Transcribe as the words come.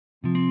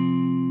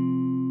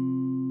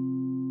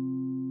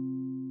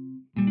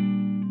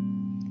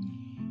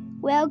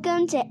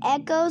Welcome to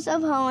Echoes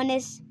of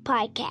Holiness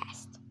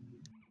podcast.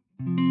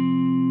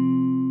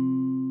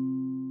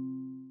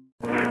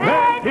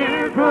 And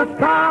tears will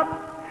stop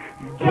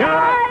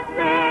just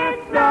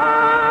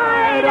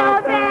inside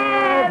of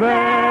heaven.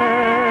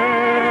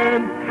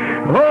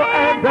 Oh,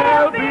 and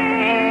there'll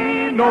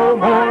be no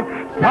more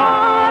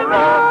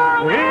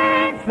sorrow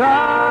inside.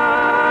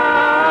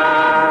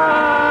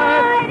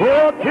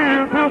 Oh,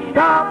 tears will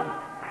stop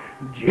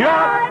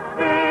just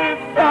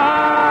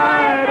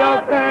inside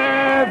of heaven.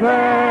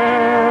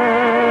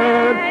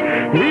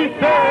 He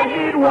said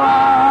he'd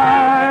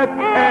wipe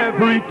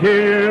every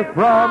tear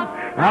from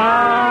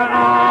our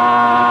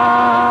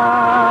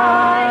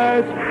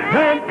eyes,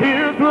 and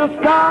tears will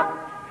stop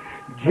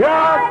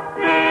just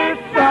this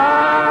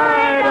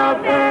side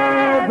of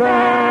heaven,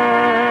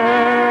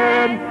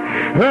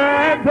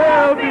 and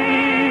there'll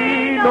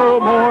be no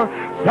more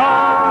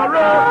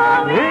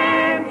sorrow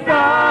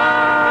inside.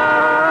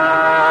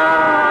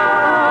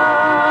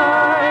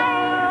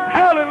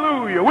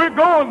 Hallelujah, we're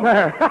going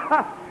there.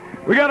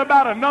 We got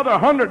about another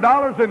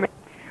 $100 in there.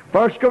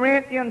 1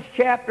 Corinthians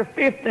chapter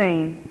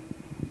 15,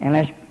 and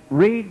let's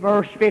read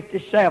verse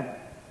 57.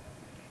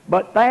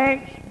 But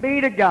thanks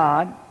be to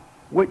God,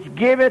 which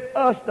giveth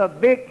us the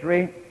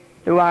victory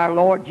through our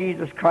Lord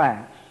Jesus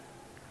Christ.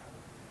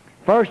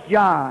 1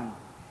 John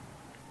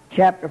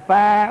chapter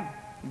 5,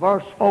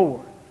 verse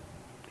 4.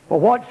 For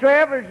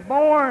whatsoever is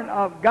born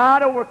of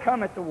God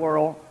overcometh the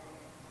world,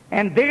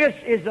 and this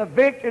is the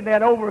victory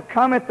that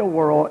overcometh the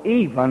world,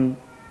 even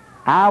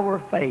our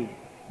faith.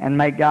 And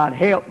may God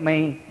help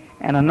me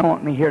and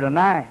anoint me here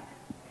tonight.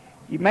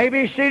 You may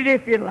be seated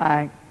if you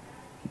like.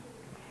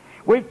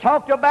 We've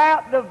talked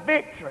about the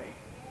victory.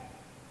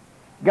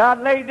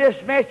 God laid this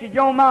message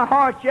on my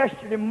heart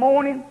yesterday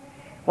morning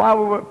while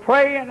we were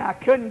praying. I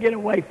couldn't get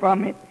away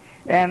from it,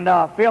 and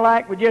feel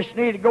like we just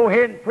need to go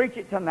ahead and preach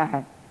it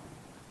tonight.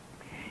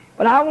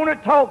 But I want to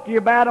talk to you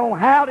about on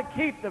how to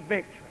keep the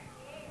victory.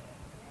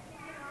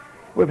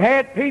 We've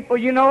had people,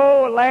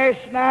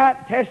 last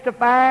night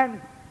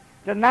testifying,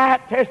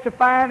 tonight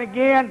testifying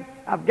again.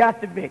 I've got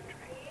the victory.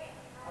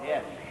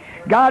 Yes.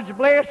 God's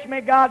blessed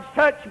me, God's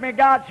touched me,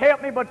 God's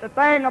helped me, but the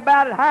thing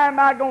about it, how am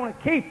I going to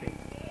keep it?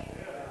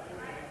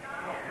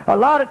 A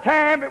lot of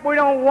time, if we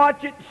don't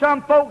watch it,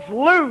 some folks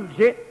lose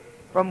it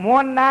from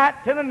one night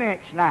to the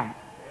next night.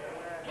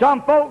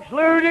 Some folks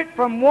lose it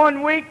from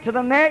one week to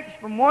the next,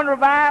 from one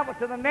revival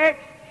to the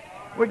next.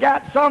 We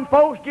got some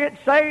folks get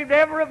saved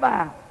every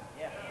revival.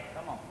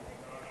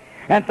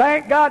 And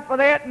thank God for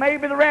that.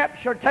 Maybe the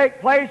rapture take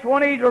place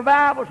one of these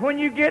revivals when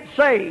you get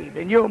saved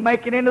and you'll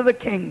make it into the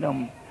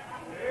kingdom.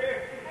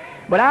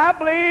 But I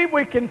believe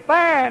we can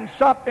find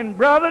something,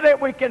 brother, that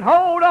we can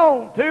hold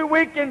on to.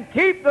 We can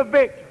keep the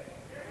victory.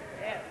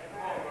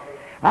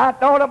 I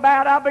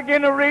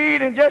began to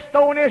read and just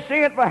throwing this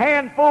in for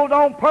handfuls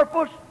on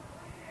purpose.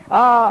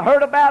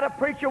 Heard about a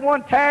preacher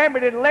one time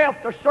that had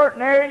left a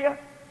certain area.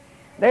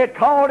 They had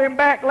called him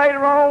back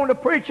later on to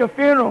preach a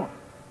funeral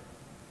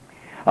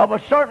of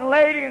a certain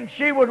lady, and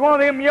she was one of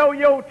them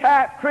yo-yo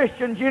type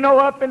Christians,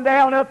 up and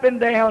down, up and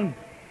down.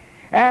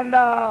 And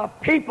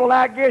people,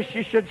 I guess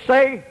you should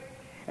say.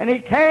 And he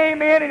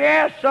came in and he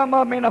asked some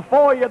of them in the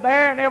foyer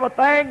there, and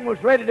everything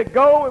was ready to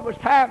go. It was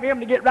time for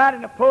him to get right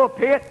in the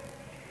pulpit.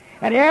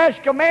 And he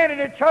asked a man in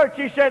the church,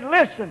 he said,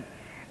 listen,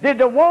 did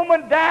the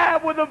woman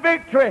die with a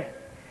victory?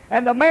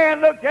 And the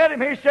man looked at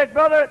him, he said,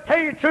 brother, to tell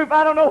you the truth,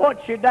 I don't know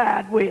what she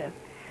died with.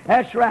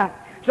 That's right.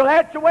 So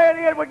that's the way it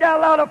is. We got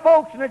a lot of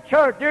folks in the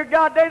church, dear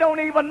God, they don't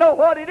even know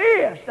what it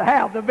is to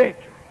have the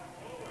victory.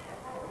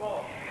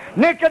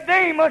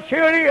 Nicodemus,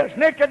 here it is.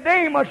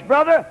 Nicodemus,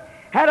 brother,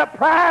 had a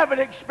private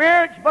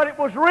experience, but it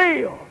was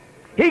real.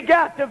 He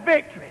got the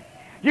victory.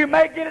 You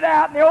may get it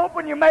out in the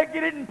open, you may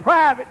get it in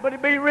private, but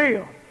it be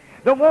real.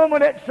 The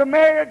woman at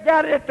Samaria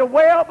got it at the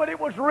well, but it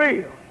was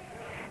real.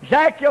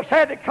 Zacchaeus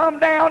had to come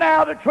down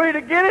out of the tree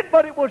to get it,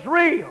 but it was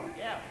real.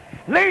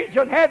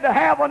 Legion had to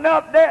have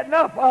enough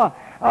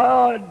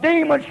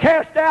demons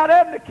cast out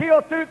of him to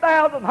kill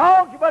 2,000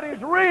 hogs, but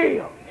it's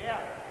real.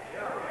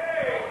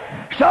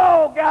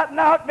 Saul got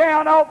knocked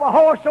down off a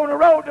horse on the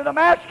road to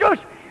Damascus,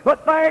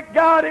 but thank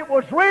God it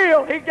was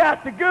real. He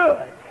got the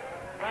good.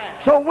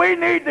 So we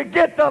need to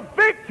get the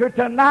victory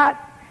tonight,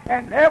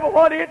 and ever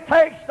what it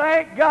takes,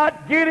 thank God,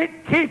 get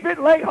it, keep it,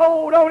 lay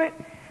hold on it,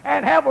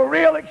 and have a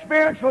real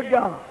experience with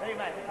God.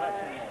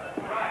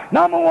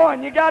 Number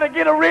one, you got to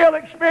get a real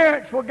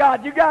experience with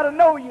God. You got to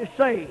know you're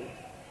saved.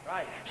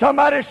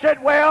 Somebody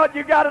said, well,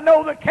 you got to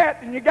know the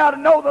captain, you got to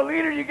know the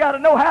leader, you got to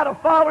know how to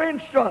follow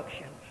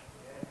instructions.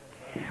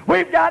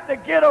 We've got to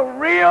get a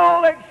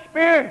real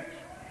experience.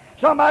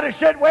 Somebody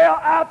said, well,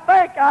 I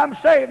think I'm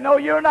saved. No,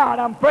 you're not.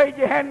 I'm afraid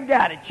you hadn't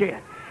got it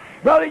yet.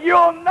 Brother,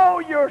 you'll know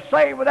you're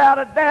saved without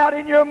a doubt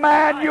in your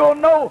mind. You'll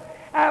know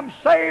I'm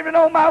saved and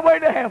on my way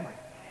to heaven.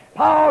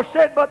 Paul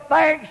said, but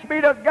thanks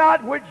be to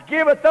God which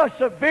giveth us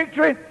a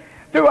victory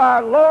through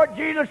our Lord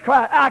Jesus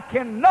Christ. I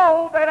can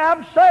know that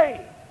I'm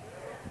saved.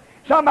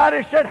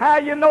 Somebody said, how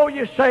you know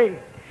you're saved?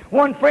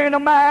 One friend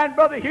of mine,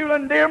 Brother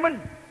Hewlin Dearman,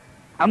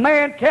 a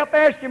man kept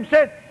asking him,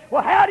 said,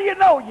 Well, how do you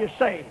know you're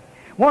saved?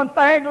 One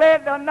thing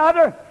led to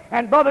another,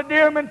 and Brother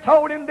Dearman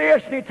told him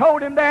this, and he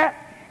told him that,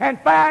 and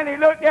finally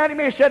he looked at him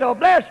and he said, oh,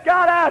 bless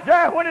God, I was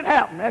there when it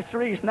happened. That's the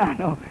reason I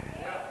know.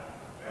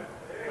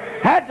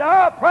 That's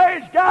all.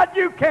 Praise God,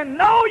 you can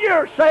know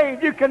you're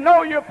saved. You can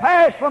know you're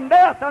passed from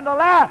death unto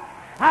life.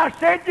 I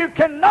said you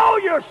can know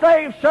you're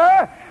saved,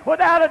 sir,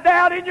 without a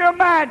doubt in your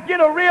mind. Get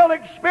a real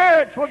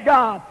experience with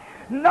God.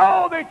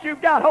 Know that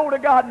you've got hold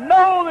of God.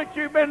 Know that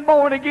you've been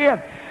born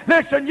again.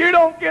 Listen, you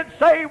don't get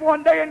saved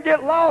one day and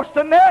get lost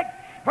the next.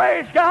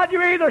 Praise God,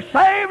 you're either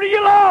saved or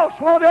you're lost,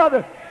 one or the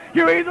other.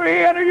 You're either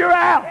in or you're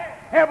out.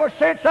 Ever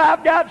since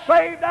I've got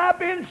saved, I've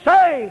been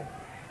saved.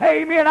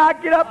 Amen. I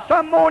get up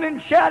some morning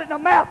and shout in the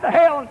mouth of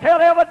hell and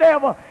tell every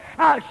devil,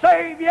 I was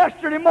saved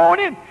yesterday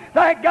morning.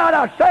 Thank God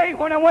I was saved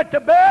when I went to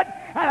bed,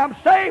 and I'm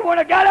saved when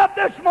I got up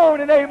this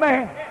morning.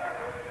 Amen.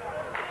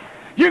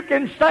 You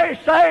can stay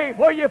saved.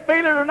 Whether you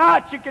feel it or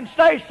not, you can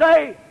stay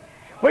saved.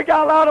 We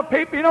got a lot of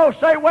people,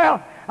 say,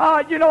 well,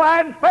 I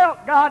hadn't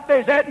felt God.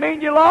 Does that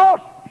mean you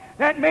lost?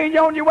 That mean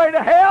you're on your way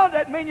to hell?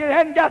 That mean you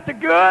hadn't got the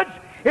goods?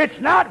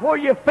 It's not where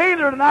you feel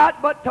it or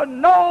not, but to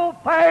know,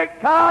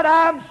 thank God,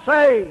 I'm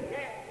saved.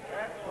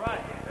 That's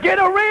right. Get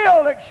a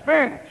real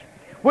experience.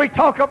 We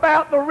talk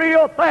about the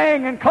real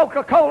thing, and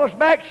Coca-Cola's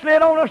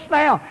backslid on us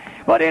now.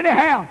 But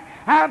anyhow,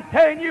 I'm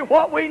telling you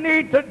what we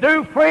need to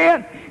do,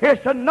 friend, is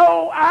to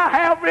know I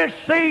have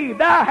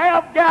received, I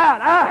have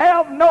got, I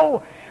have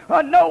know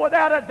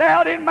without a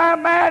doubt in my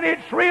mind,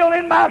 it's real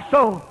in my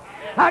soul.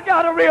 I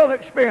got a real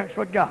experience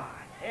with God.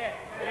 Yes.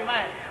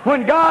 Amen.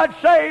 When God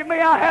saved me,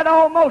 I had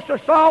almost a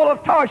Saul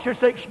of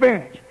Tarsus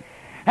experience.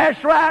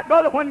 That's right,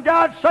 brother. When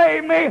God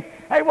saved me,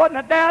 there wasn't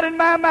a doubt in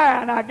my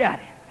mind I got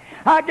it.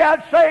 I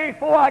got saved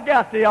before I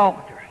got the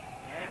altar.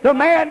 The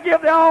man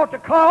give the altar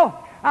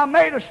call. I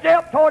made a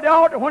step toward the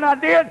altar. When I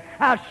did,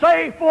 I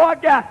saved before I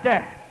got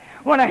there.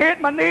 When I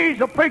hit my knees,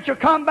 the preacher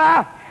come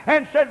by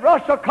and said,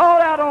 Russell,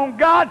 call out on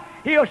God.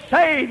 He'll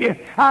save you.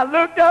 I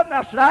looked up and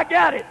I said, I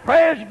got it.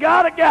 Praise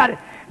God, I got it.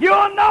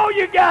 You'll know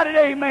you got it.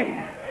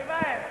 Amen.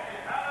 Amen.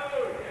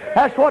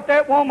 That's what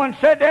that woman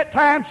said that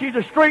time. She's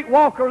a street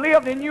walker,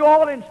 lived in New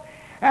Orleans,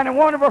 and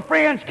one of her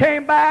friends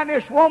came by, and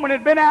this woman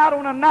had been out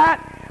on a night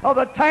of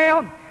the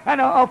town,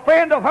 and a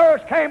friend of hers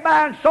came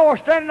by and saw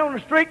her standing on the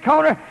street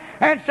corner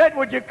and said,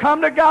 would you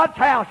come to God's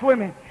house with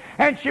me?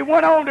 And she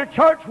went on to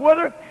church with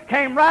her,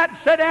 came right and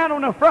sat down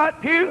on the front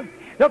pew.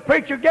 The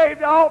preacher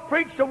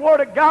preached the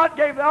word of God,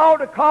 gave the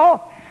altar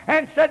call,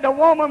 and said the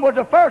woman was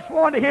the first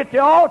one to hit the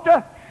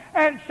altar,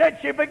 and said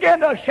she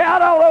began to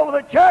shout all over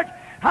the church,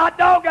 hot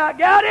dog, I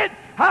got it.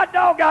 Hot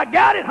dog, I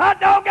got it.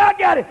 Hot dog, I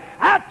got it.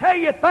 I tell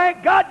you,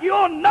 thank God,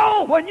 you'll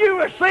know when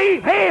you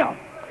receive Him.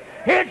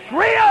 It's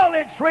real,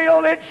 it's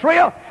real, it's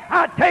real.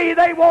 I tell you,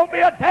 there won't be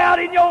a doubt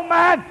in your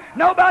mind.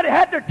 Nobody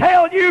had to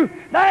tell you.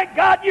 Thank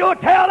God you'll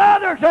tell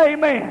others,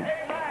 amen.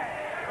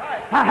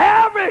 I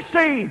have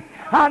received.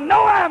 I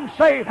know I'm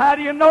saved. How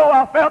do you know?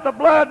 I felt the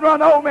blood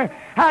run over me.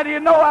 How do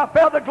you know? I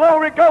felt the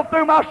glory go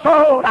through my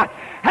soul. I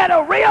had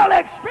a real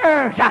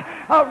experience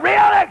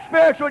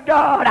with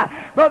God.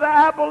 Brother,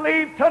 I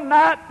believe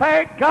tonight,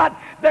 thank God,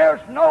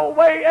 there's no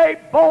way a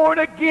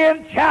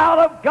born-again child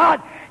of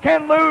God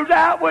can lose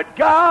out with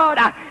God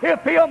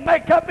if he'll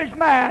make up his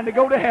mind to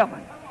go to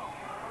heaven.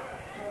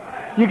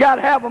 You got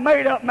to have a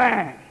made-up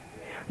mind.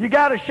 You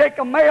got to shake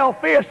a male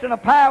fist in the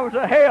powers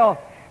of hell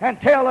and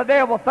tell the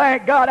devil,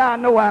 thank God, I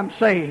know I'm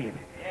saved.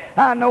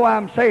 I know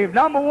I'm saved.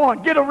 Number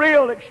one, get a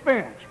real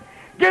experience.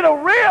 Get a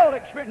real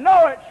experience.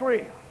 Know it's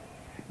real.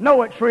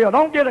 Know it's real.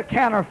 Don't get a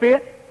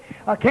counterfeit.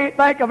 I can't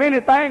think of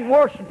anything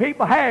worse than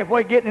people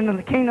halfway getting into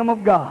the kingdom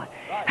of God.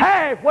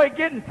 Halfway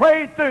getting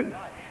prayed through.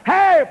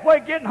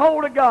 Halfway getting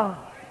hold of God.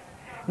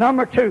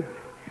 Number two,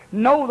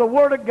 know the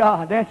Word of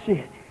God. That's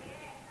it.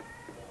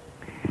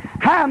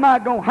 How am I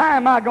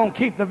going to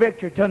keep the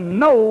victory? To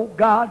know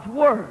God's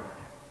Word.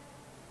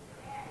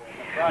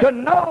 To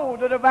know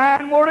the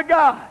divine Word of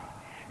God.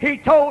 He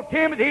told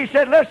Timothy, he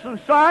said,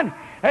 listen, son,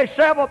 there's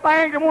several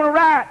things I want to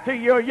write to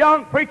you, a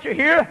young preacher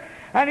here.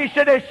 And he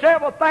said, there's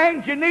several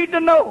things you need to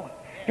know.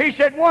 He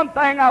said, one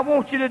thing I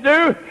want you to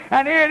do,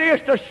 and it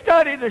is to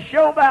study to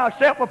show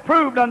thyself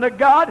approved unto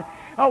God,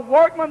 a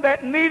workman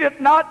that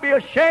needeth not be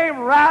ashamed,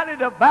 rightly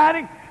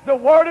dividing the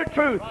word of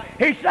truth.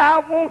 He said, I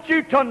want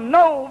you to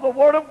know the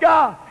Word of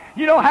God.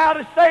 You know how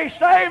to stay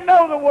saved?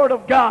 Know the Word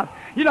of God.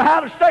 You know how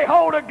to stay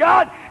hold of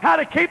God, how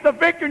to keep the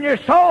victory in your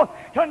soul,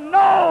 to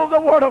know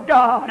the Word of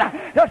God,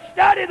 to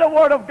study the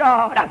Word of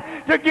God,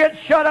 to get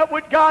shut up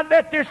with God.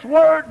 Let this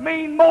Word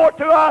mean more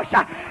to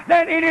us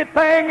than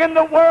anything in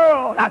the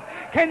world.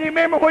 Can you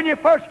remember when you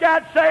first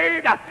got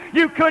saved?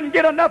 You couldn't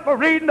get enough of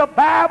reading the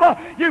Bible.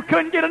 You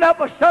couldn't get enough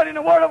of studying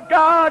the Word of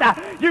God.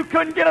 You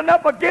couldn't get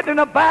enough of getting in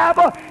the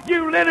Bible.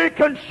 You literally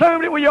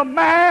consumed it with your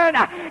mind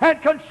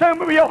and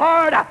consumed it with your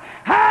heart.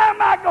 How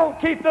am I going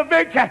to keep the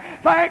victory?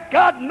 Thank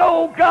God,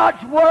 know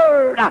God's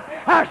Word.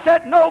 I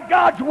said, know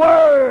God's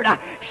Word.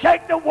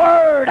 Shake the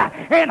Word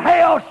in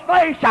hell's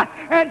face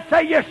and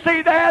say, you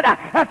see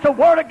that? That's the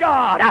Word of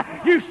God.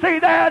 You see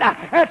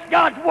that? That's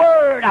God's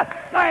Word.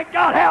 Thank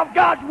God, have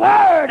God's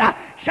Word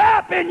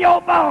sharpen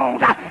your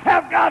bones.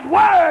 Have God's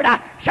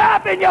Word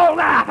sharpen your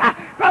life.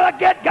 Brother,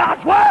 get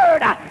God's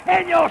Word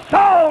in your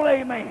soul.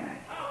 Amen.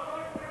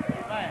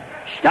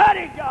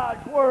 Study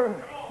God's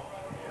Word.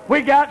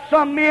 We got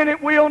some men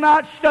that will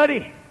not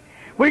study.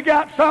 We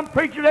got some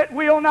preachers that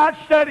will not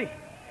study.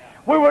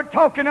 We were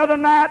talking the other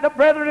night, the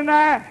brethren and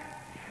I.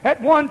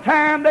 At one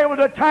time, there was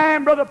a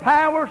time, Brother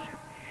Powers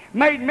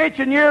made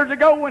mention years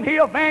ago when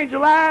he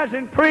evangelized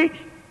and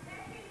preached.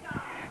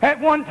 At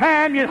one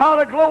time, you'd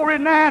holler glory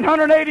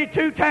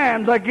 982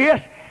 times, I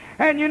guess.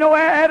 And you know,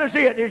 that is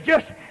it. It's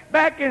just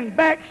back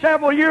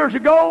several years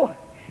ago,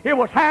 it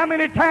was how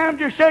many times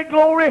you said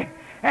glory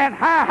and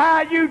how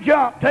high you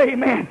jumped.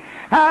 Amen.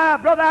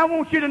 Brother, I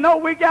want you to know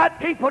we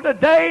got people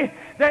today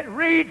that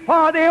read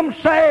for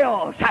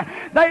themselves.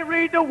 They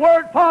read the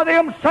Word for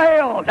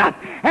themselves.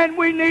 And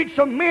we need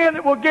some men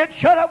that will get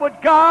shut up with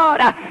God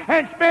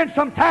and spend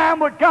some time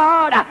with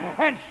God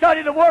and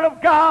study the Word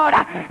of God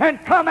and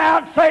come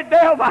out and say,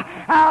 devil,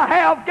 I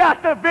have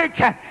got the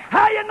victory.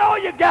 How you know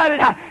you got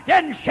it?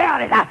 Didn't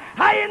shout it.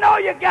 How you know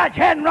you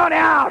hadn't run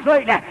hours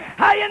lately?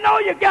 How you know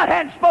you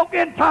hadn't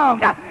spoken in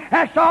tongues?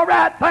 That's all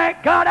right.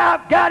 Thank God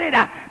I've got it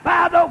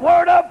by the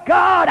Word of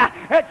God.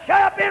 It's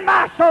shut up in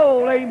my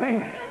soul.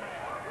 Amen.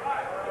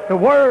 The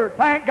Word,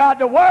 thank God,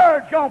 the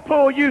Word's going to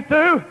pull you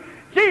through.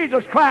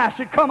 Jesus Christ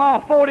had come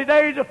off 40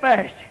 days of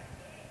fasting.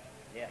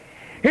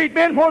 He'd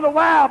been where the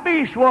wild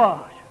beast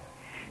was.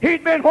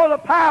 He'd been where the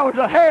powers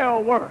of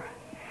hell were.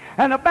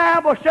 And the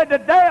Bible said the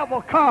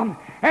devil come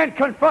and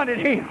confronted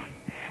him.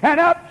 And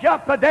up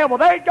jumped the devil.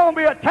 There's going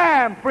to be a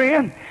time,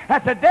 friend,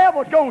 that the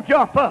devil's going to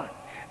jump up.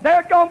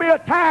 There's going to be a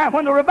time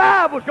when the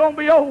revival's going to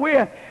be over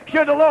with,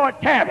 should the Lord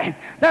tarry.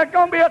 There's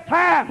going to be a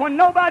time when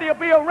nobody will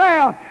be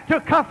around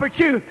to comfort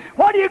you.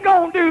 What are you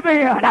going to do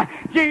then?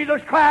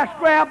 Jesus Christ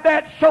grabbed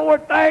that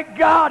sword, thank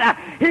God.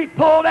 He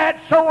pulled that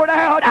sword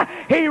out.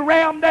 He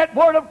rammed that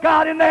Word of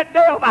God in that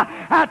devil.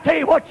 I tell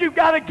you what you've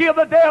got to give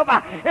the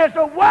devil is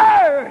the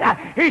Word.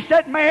 He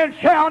said, man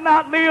shall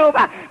not live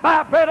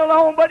by bread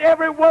alone, but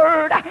every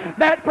word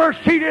that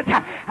proceedeth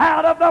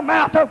out of the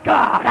mouth of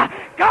God.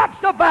 God's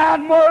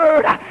divine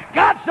Word.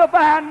 God's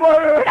divine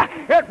Word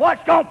is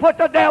what's going to put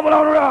the devil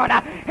on the run.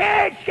 He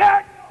ain't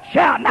scared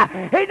shouting.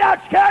 He's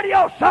not scared of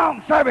your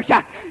song service.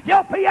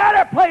 Your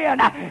piano playing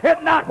is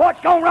not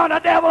what's going to run the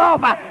devil off,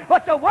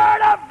 but the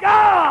Word of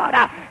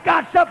God.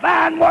 God's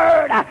divine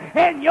Word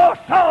in your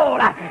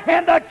soul.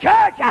 In the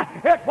church,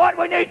 it's what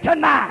we need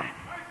tonight.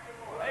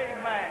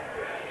 Amen.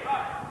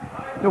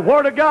 The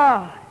Word of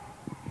God.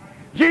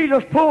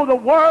 Jesus pulled the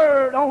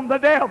Word on the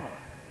devil.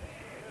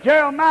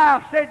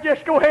 Jeremiah said,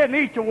 just go ahead and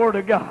eat the Word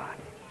of God.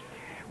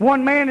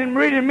 One man in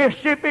Meridian,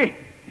 Mississippi,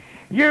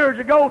 years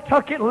ago,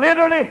 took it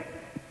literally.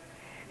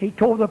 He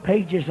tore the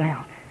pages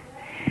out,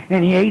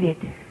 and he ate it.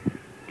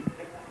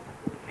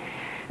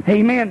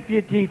 Amen.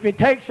 If it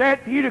takes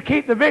that for you to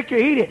keep the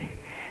victory, eat it.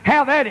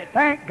 Have at it.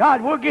 Thank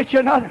God, we'll get you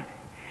another.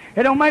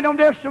 It don't make no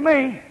difference to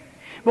me.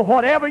 But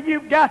whatever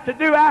you've got to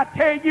do, I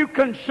tell you,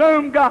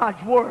 consume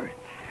God's Word.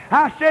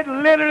 I said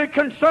literally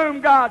consume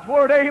God's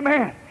Word.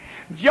 Amen.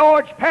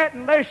 George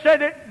Patton, they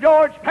said that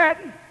George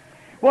Patton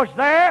was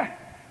there,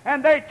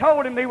 and they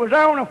told him he was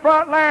there on the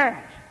front lines,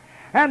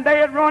 and they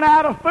had run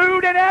out of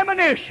food and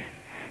ammunition.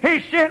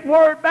 He sent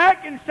word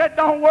back and said,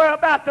 don't worry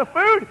about the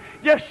food,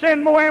 just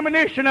send more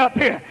ammunition up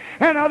here.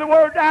 In other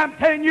words, I'm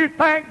telling you,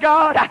 thank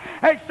God,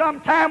 at some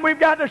time we've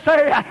got to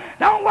say,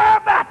 don't worry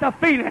about the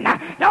feeling,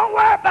 don't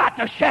worry about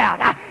the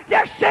shout,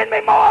 just send me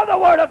more of the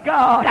Word of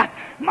God.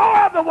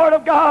 More of the Word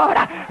of God.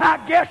 I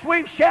guess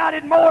we've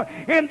shouted more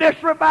in this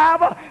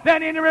revival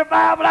than any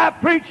revival I've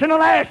preached in the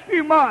last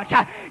few months.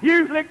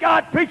 Usually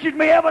God preaches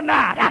me every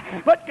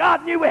night, but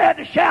God knew we had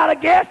to shout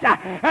against,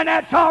 and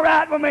that's all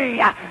right with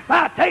me.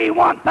 I'll tell you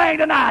one thing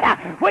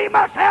tonight. We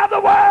must have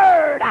the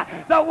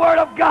Word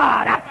of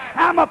God.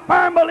 I'm a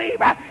firm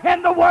believer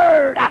in the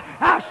Word.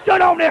 I've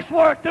stood on this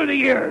Word through the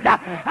years.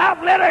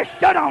 I've literally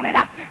stood on it.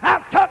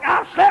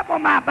 I've slept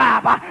on my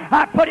Bible.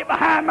 I put it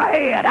behind my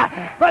head.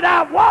 But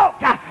I've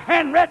walked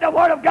and read the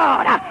Word of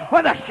God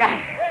when the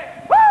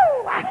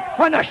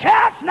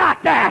shout's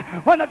not there,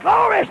 when the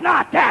glory's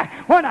not there,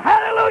 when the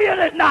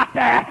hallelujah is not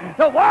there,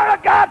 the Word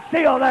of God's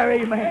still there.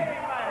 Amen.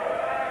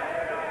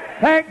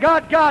 Thank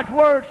God God's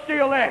Word's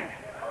still there.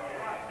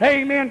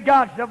 Amen.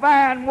 God's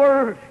divine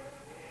Word.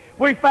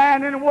 We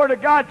find in the Word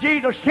of God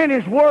Jesus sent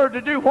His Word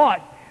to do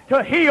what?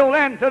 To heal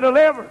and to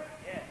deliver.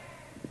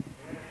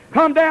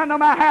 Come down to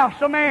my house,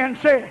 a man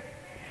said.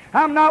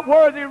 I'm not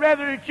worthy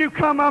rather that you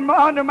come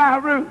under my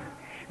roof,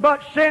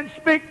 but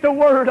speak the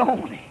Word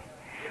only.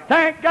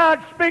 Thank God,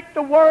 speak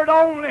the Word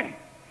only.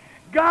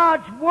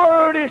 God's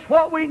Word is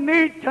what we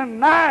need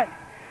tonight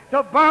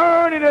to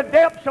burn in the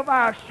depths of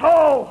our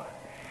soul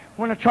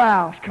when the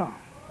trials come.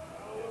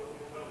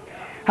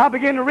 I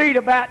begin to read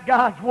about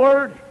God's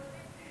Word.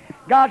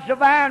 God's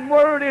divine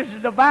Word is a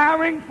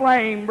devouring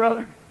flame,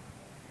 brother.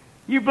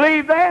 You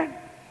believe that?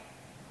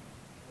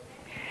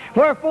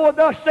 Wherefore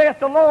thus saith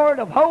the Lord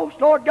of hosts,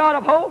 Lord God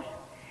of hosts,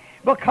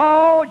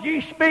 because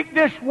ye speak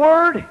this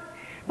word,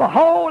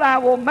 behold, I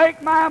will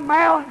make my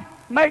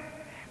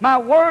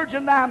words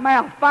in thy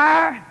mouth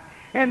fire,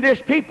 and this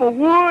people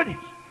wood,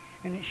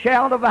 and it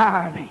shall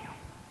devour them.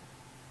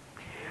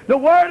 The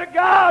Word of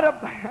God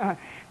will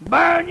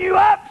burn you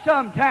up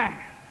sometime.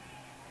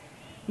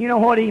 You know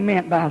what he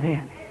meant by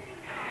that?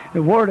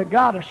 The Word of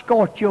God will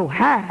scorch your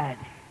hide.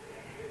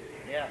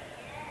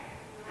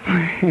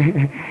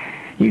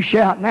 You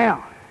shout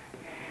now.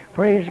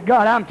 Praise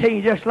God. I'm telling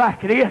you just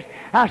like it is.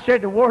 I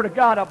said the Word of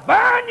God will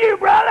burn you,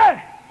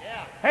 brother.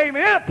 Yeah.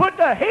 Amen. It'll put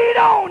the heat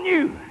on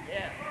you.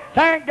 Yeah.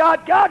 Thank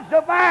God, God's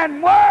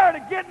divine Word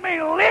to get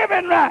me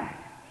living right.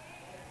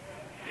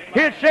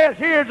 It says,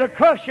 here's a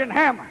crushing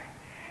hammer.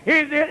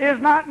 Is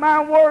not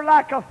my word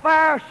like a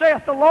fire,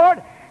 saith the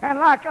Lord, and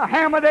like a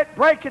hammer that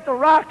breaketh the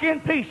rock in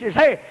pieces?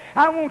 Hey,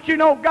 I want you to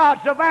know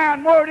God's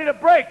divine Word, it'll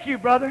break you,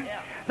 brother.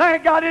 Yeah.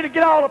 Thank God it'll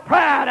get all the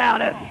pride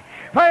out of you.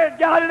 Praise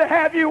God, it'll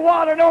have you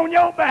watered on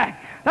your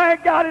back.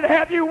 Thank God it'll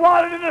have you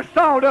watered in the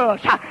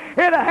sawdust.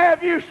 It'll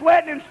have you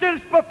sweating instead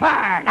of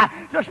preparing.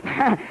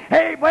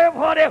 Hey, well,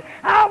 whatever.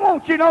 I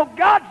want you to know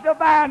God's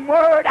divine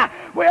Word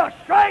will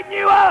straighten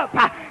you up.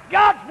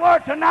 God's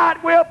Word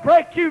tonight will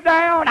break you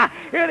down.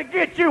 It'll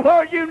get you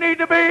where you need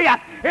to be.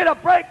 It'll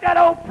break that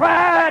old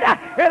pride.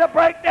 It'll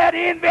break that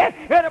envy.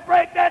 It'll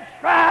break that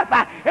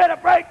strife. It'll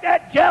break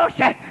that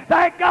jealousy.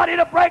 Thank God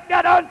it'll break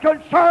that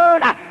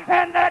unconcern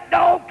and that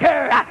don't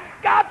care.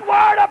 God's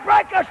Word will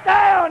break us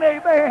down,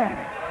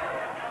 amen.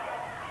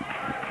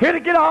 It'll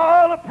get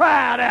all the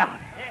pride out.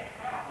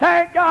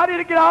 Thank God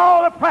it'll get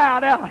all the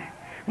pride out.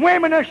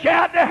 Women will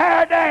shout their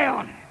hair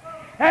down.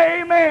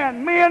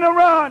 Amen. Men will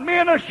run.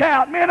 Men will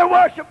shout. Men will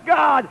worship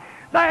God.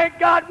 Thank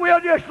God we'll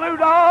just lose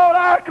all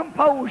our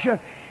composure.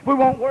 We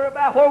won't worry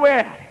about where we're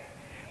at.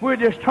 We'll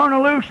just turn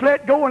her loose,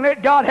 let go, and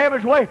let God have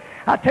His way.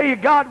 I tell you,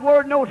 God's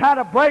Word knows how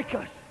to break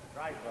us.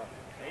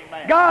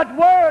 God's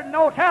Word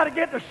knows how to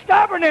get the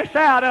stubbornness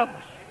out of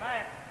us.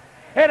 Amen.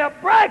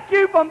 It'll break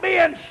you from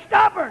being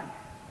stubborn.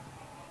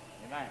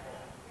 Amen.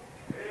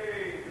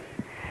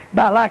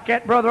 About like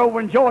that brother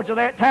over in Georgia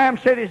that time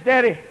said his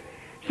daddy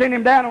sent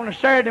him down on a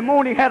Saturday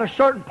morning. He had a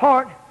certain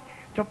part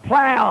to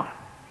plow.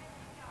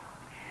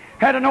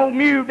 Had an old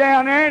mule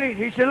down there, and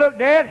he said, look,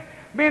 Dad,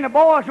 me and the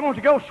boys want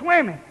to go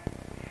swimming.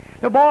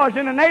 The boys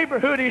in the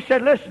neighborhood, he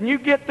said, listen, you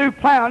get through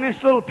plowing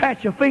this little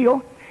patch of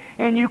field,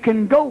 and you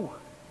can go.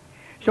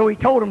 So he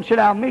told him, said,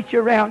 I'll meet you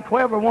around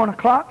 12 or 1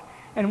 o'clock,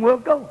 and we'll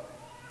go.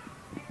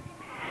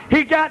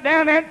 He got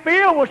down that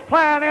field, was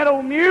plowing that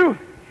old mule,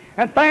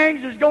 and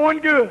things is going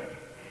good.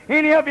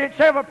 Any of you that's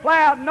ever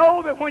plowed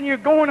know that when you're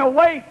going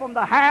away from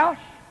the house,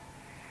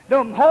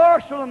 the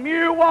horse or the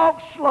mule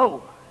walks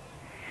slow.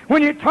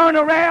 When you turn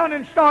around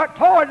and start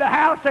toward the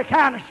house, they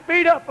kind of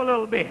speed up a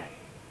little bit.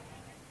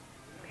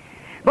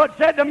 But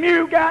said the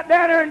mule got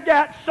down there and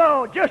got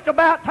sowed. Just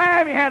about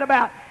time, he had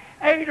about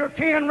 8 or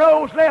 10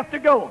 rows left to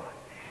go.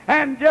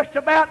 And just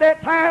about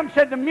that time,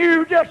 said the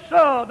mule just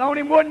subbed on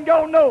him, wouldn't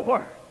go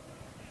nowhere.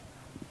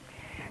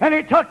 And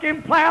he took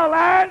him plow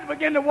lines,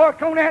 began to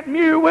work on that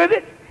mule with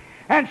it,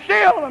 and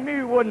still the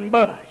mule wouldn't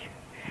budge.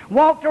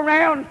 Walked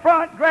around in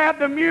front, grabbed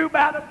the mule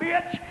by the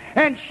bits,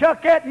 and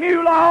shook that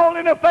mule all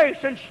in the face,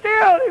 and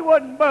still he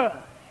wouldn't budge.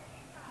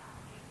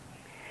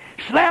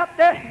 Slapped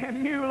that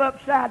mule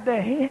upside the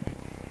head.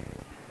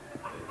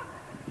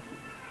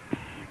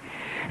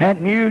 That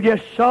mule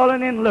just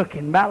sullen and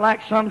looking, about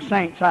like some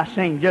saints I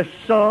sing, just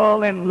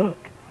sullen and look.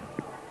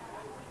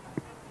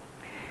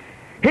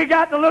 He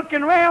got to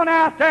looking around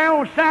out there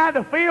on the side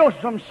of the field,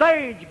 some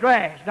sage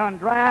grass done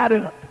dried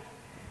up.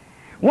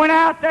 Went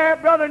out there,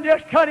 brother, and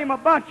just cut him a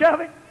bunch of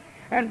it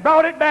and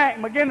brought it back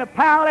and began to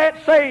pile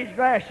that sage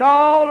grass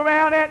all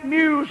around that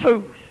mule's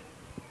hooves.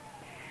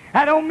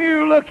 That old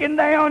mule looking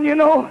down, you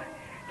know,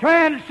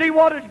 trying to see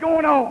what is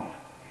going on.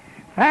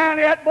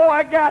 Finally, that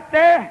boy got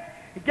there.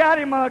 He got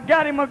him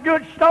a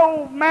good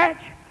stove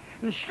match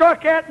and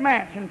struck that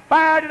match and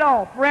fired it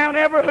off around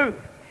every hoof.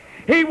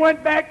 He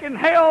went back and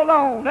held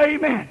on.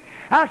 Amen.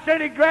 I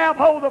said he grabbed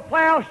hold of the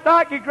plow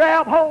stock, he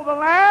grabbed hold of the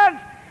lines,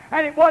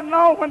 and it wasn't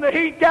long when the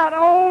heat got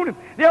on,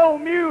 the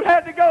old mule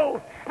had to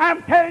go.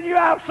 I'm telling you,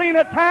 I've seen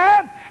a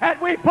time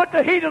that we put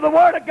the heat of the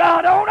Word of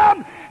God on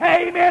them.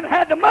 Amen.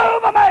 Had to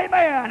move them.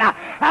 Amen.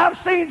 I've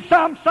seen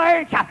some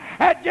saints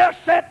that just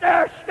sit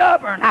there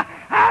stubborn.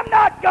 I'm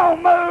not going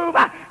to move.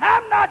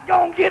 I'm not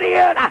going to get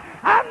in.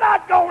 I'm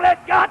not going to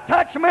let God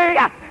touch me.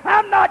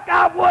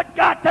 I would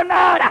God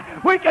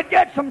tonight. We could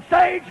get some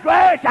sage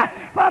grass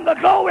from the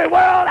glory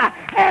world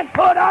and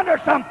put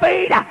under some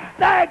feet.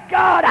 Thank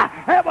God.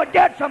 It would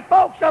get some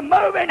folks a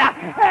moving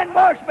and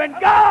worshiping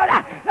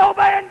God,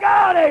 obeying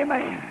God.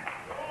 Amen.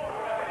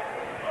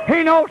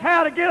 He knows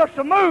how to get us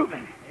a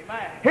moving.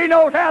 He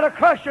knows how to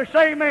crush us.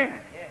 Amen.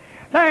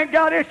 Thank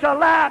God it's a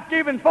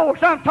life-giving force.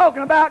 I'm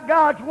talking about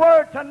God's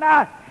Word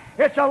tonight.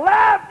 It's a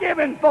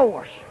life-giving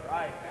force.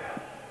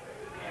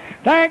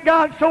 Thank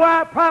God. So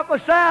I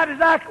prophesied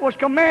as I was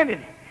commanded.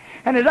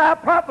 And as I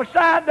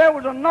prophesied, there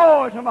was a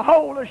noise and the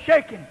whole was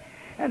shaking.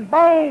 And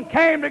bone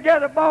came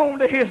together, bone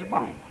to his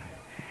bone.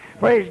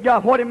 Praise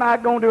God. What am I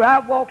going to do?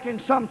 I've walked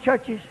in some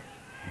churches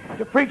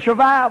to preach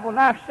revival, and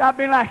I've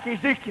been like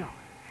Ezekiel.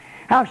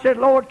 I've said,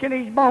 Lord, can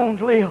these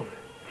bones live?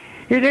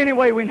 Is there any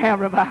way we can have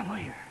revival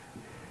here?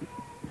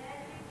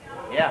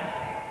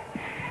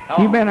 Yeah.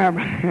 You been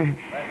there.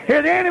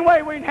 Is there any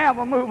way we can have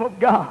a move of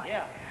God?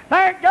 Yeah.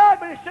 Thank God,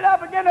 but instead I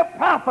began to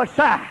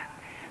prophesy.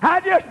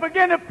 I just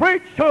began to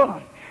preach to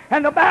them.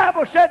 And the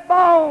Bible said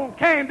bone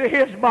came to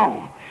his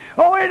bone.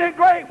 Oh, isn't it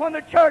great when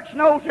the church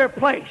knows their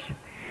place?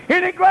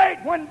 Isn't it great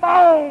when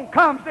bone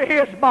comes to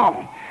his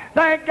bone?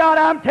 Thank God,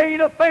 I'm telling you,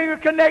 the finger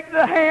connected to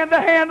the hand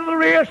to the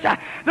wrist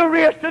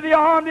to the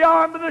arm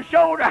to the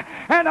shoulder,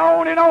 and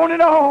on and on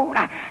and on.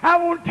 I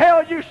want to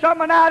tell you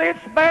something tonight.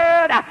 It's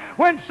bad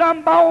when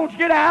some bones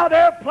get out of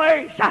their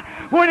place.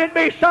 Wouldn't it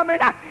be something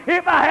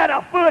if I had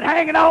a foot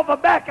hanging off the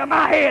back of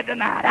my head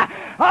tonight?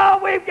 Oh,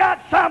 we've got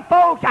some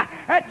folks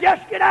that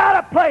just get out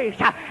of place.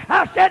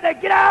 I said they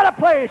get out of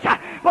place.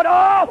 But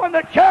oh, when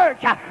the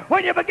church,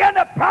 when you begin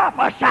to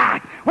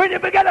prophesy, when you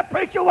begin to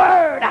preach a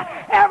word,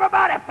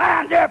 everybody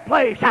finds their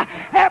place.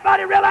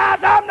 Everybody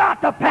realizes I'm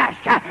not the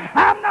pastor.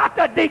 I'm not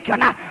the deacon.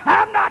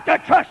 I'm not the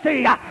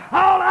trustee.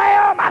 All I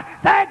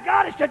am, thank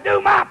God, is to do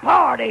my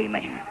part.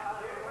 Amen.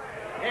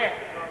 Yeah.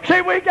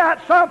 See, we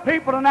got some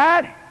people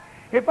tonight,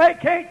 if they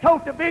can't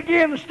tote the big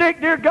end of the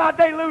stick, dear God,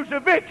 they lose the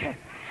victory.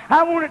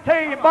 I want to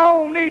tell you,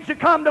 bone needs to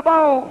come to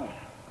bone.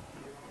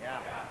 Yeah.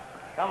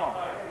 Come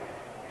on.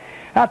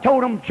 I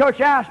told them, church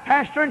I was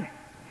pastoring,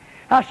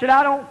 I said,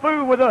 I don't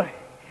fool with a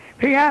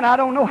piano. I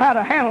don't know how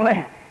to handle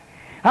that.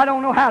 I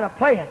don't know how to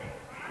play it.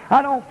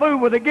 I don't fool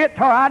with a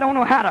guitar. I don't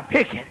know how to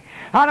pick it.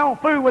 I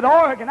don't fool with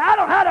organ. I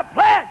don't know how to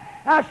play it.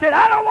 I said,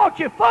 I don't want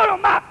you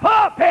fooling my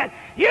pulpit.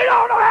 You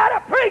don't know how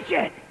to preach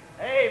it.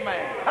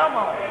 Amen. Come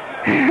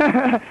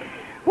on.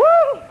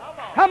 Woo!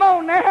 Come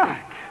on now.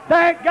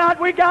 Thank God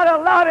we got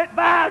a lot of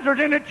advisors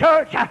in the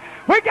church.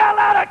 We got a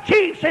lot of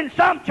chiefs in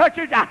some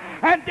churches.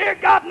 And dear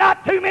God,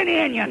 not too many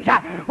Indians.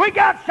 We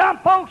got some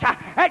folks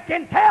that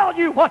can tell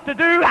you what to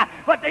do,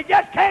 but they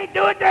just can't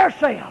do it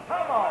themselves.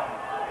 Come on.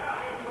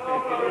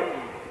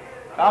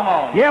 Come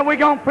on. Yeah, we're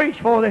going to preach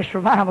before this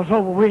revival's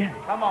over with.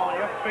 Come on,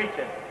 you're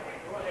preaching.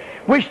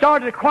 We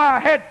started a choir. I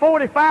had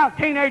 45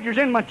 teenagers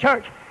in my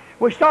church.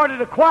 We started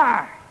a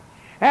choir.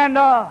 And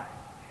I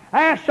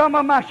asked some of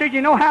them, I said,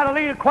 you know how to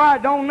lead a choir?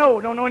 Don't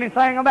know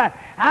anything about it.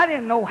 I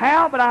didn't know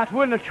how, but I was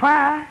willing to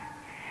try.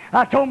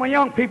 I told my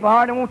young people, all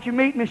right, I want you to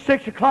meet me at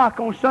 6 o'clock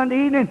on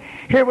Sunday evening.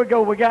 Here we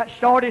go. We got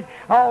started.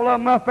 All of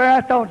them up there.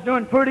 I thought I was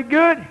doing pretty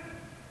good.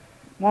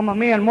 One of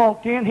my men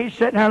walked in. He's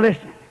sitting there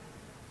listening.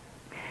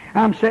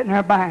 I'm sitting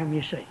there by him,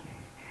 you see.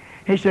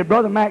 He said,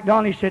 Brother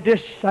MacDonald, he said,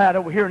 this side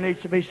over here needs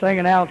to be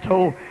singing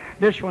alto,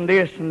 this one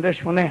this and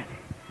this one that.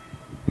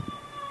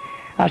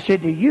 I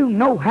said, do you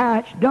know how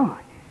it's done?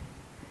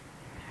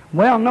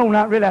 Well, no,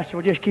 not really. I said,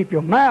 well, just keep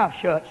your mouth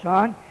shut,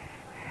 son.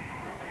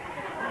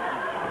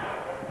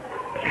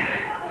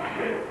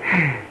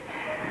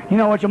 You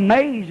know, it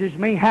amazes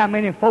me how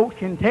many folks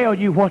can tell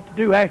you what to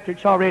do after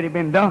it's already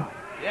been done.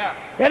 Yeah.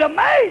 It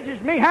amazes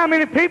me how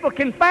many people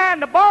can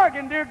find the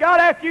bargain, dear God,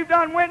 after you've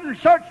done went and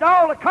searched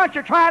all the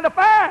country trying to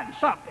find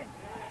something.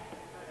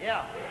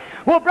 Yeah.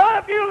 Well, brother,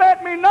 if you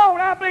let me know,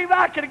 I believe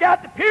I could have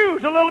got the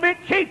pews a little bit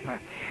cheaper.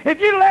 If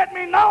you let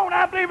me know,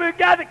 I believe we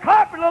got the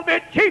carpet a little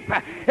bit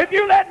cheaper. If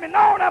you let me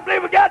know, I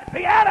believe we got the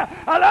piano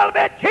a little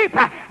bit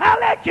cheaper. I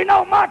let you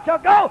know months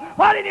ago.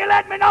 Why didn't you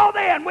let me know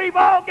then? We've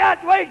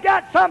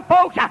got some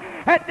folks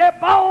that their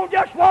bone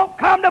just won't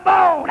come to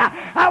bone.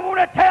 I want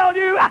to tell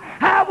you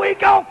how we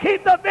gonna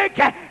keep the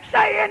victory.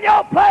 Stay in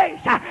your place.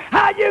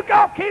 How you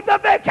gonna keep the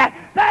victory?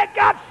 Thank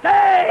God,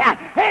 stay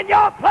in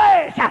your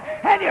place.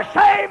 And you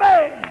say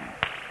amen.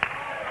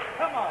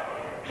 Come on.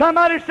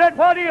 Somebody said,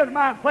 what is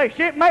my place?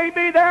 It may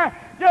be there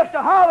just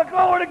to holler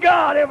glory to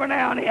God every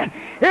now and then.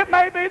 It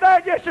may be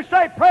there just to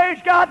say, praise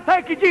God,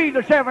 thank you,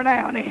 Jesus, every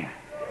now and then.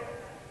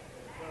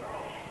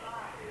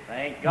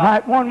 Thank God.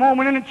 Like one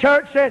woman in the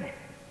church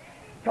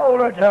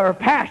told her that her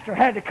pastor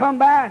had to come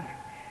by and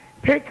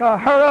pick her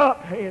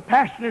up. The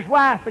pastor and his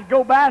wife would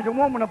go by as a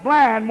woman, a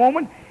blind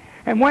woman,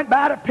 and went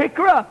by to pick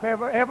her up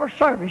every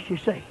service, you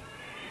see.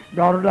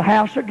 Brought her to the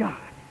house of God.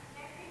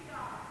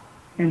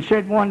 And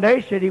said one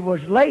day, said he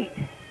was late.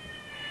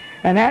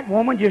 And that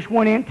woman just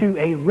went into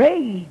a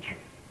rage.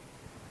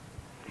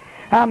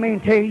 I mean,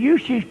 tell you,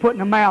 she's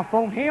putting a mouth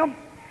on him.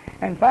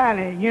 And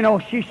finally, you know,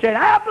 she said,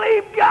 I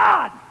believe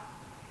God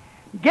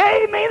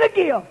gave me the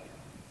gift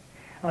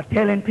of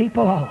telling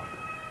people off.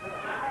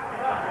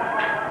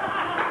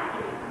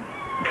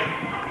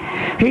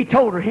 He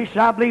told her, he said,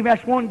 I believe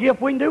that's one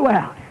gift we can do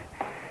out.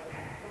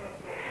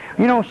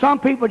 You know, some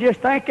people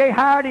just think they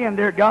hired in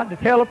there, God, to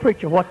tell a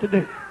preacher what to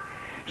do.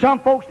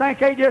 Some folks think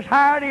they just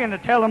hired in to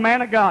tell a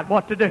man of God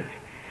what to do.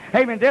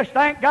 Amen. Just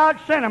thank God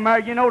sent them there,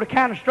 you know, to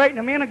kind of straighten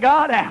the men of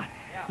God out.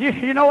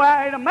 You know,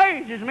 it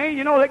amazes me,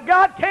 you know, that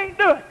God can't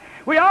do it.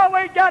 We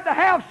always got to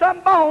have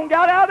some bone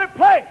got out of their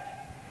place.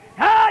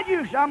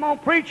 I'm going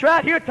to preach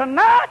right here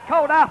tonight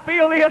because I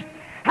feel this.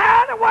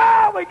 How in the world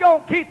are we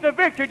going to keep the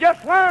victory?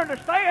 Just learn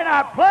to stay in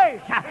our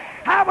place.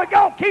 How are we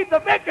going to keep the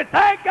victory?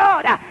 Thank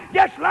God.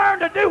 Just learn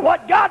to do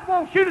what God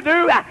wants you to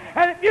do.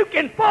 And if you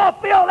can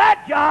fulfill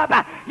that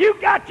job, you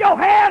got your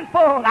hands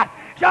full.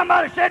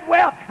 Somebody said,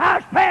 well, I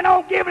was planning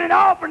on giving an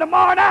offering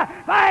tomorrow night.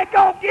 If I ain't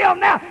going to give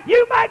now,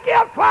 you may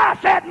give twice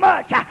that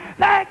much.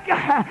 Thank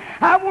God.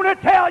 I want to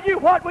tell you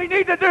what we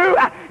need to do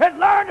is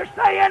learn to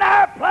stay in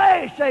our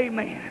place.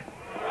 Amen.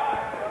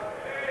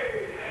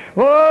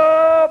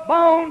 Oh,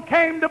 bone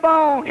came to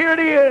bone. Here it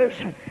is.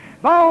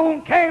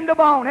 Bone came to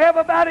bone.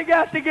 Everybody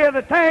got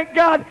together. Thank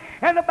God.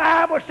 And the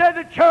Bible said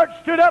the church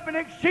stood up an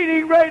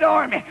exceeding great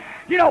army.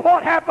 You know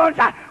what happens?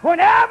 When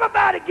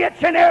everybody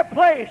gets in their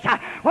place,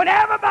 when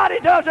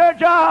everybody does their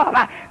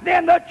job,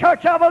 then the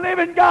church of a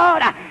living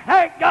God,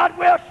 thank God,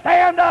 will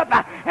stand up.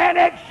 An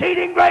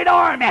exceeding great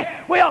army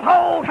will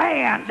hold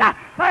hands.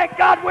 Thank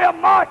God, we'll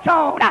march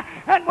on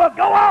and we'll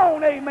go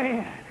on.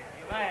 Amen.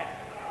 Amen.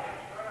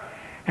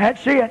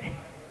 That's it.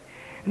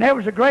 And there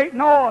was a great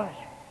noise.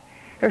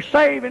 They're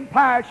saving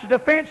power. It's a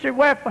defensive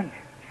weapon.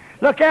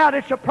 Look out,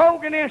 it's a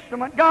probing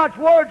instrument. God's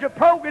Word's a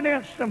probing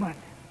instrument.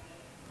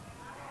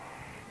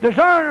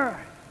 Discerner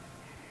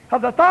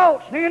of the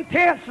thoughts and the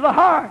intents of the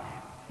heart.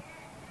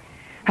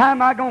 How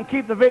am I going to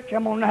keep the victory?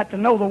 I'm going to have to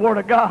know the Word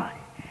of God.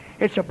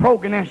 It's a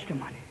probing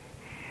instrument.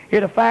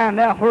 It'll find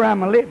out where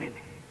I'm living.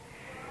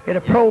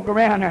 It'll probe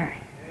around there.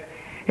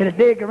 It'll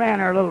dig around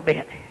there a little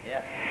bit.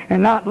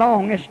 And not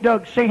long it's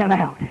dug sin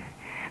out.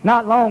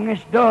 Not long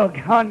it's dug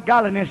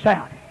ungodliness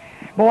out.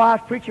 Boy, I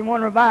was preaching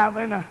one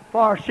revival in a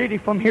far city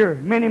from here.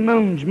 Many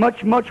moons,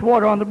 much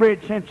water on the bridge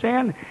since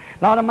then.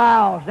 A lot of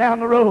miles down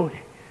the road.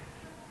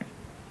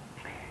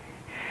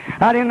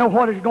 I didn't know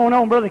what was going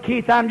on, Brother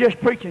Keith. I'm just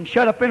preaching.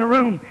 Shut up in a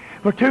room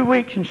for 2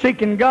 weeks and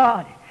seeking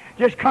God.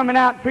 Just coming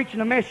out and preaching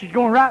a message,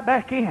 going right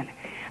back in.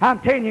 I'm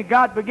telling you,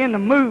 God began to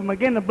move,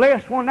 began to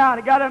bless one night.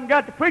 I got up and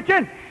got to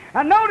preaching.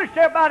 I noticed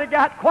everybody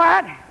got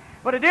quiet.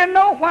 But I didn't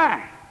know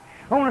why.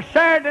 On a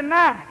Saturday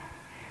night.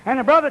 And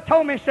the brother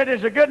told me, he said,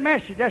 it's a good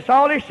message. That's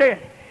all he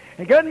said.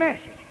 A good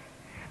message.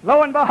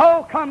 Lo and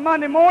behold, come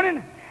Monday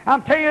morning,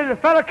 I'm telling you, the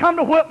fellow come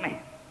to whip me.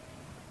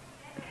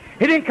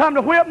 He didn't come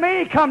to whip me,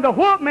 he come to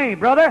whoop me,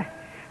 brother.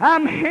 I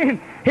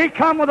mean, he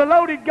come with a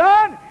loaded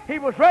gun. He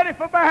was ready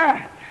for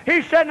bear.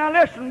 He said, now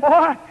listen,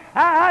 boy,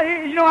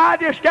 I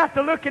just got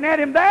to looking at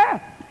him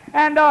there.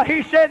 And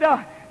he said,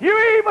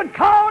 you even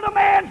called a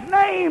man's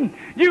name.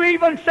 You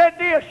even said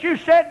this. You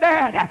said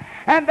that.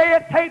 And they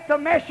had taped the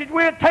message.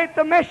 We had taped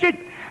the message.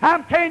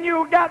 I'm telling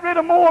you, we got rid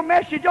of more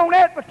message on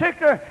that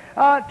particular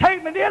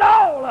tape than did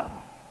all of them.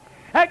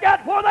 They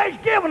got where they's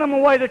giving them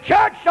away. The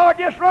church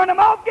started just running them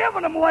off,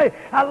 giving them away.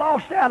 I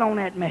lost out on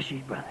that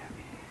message, brother.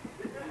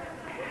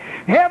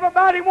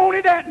 Everybody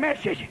wanted that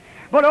message.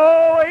 But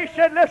oh, he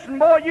said, listen,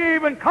 boy, you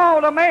even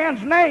called a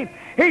man's name.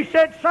 He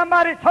said,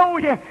 somebody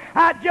told you.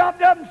 I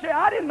jumped up and said,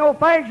 I didn't know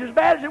things as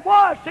bad as it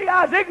was. See,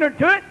 I was ignorant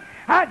to it.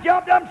 I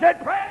jumped up and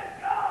said, praise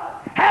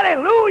God.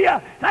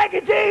 Hallelujah. Thank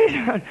you,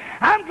 Jesus.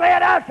 I'm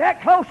glad I was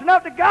that close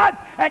enough to God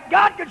that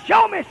God could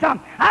show me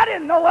something. I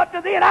didn't know up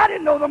to then. I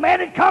didn't know the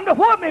man had come to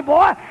whoop me,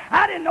 boy.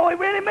 I didn't know he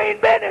really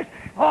mean business.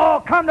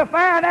 Oh, come to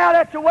find out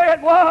that's the way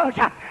it was.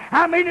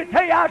 I mean to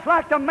tell you, I was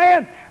like the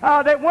man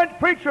that went to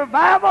preach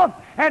revival.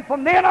 And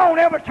from then on,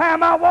 every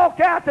time I walked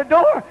out the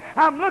door,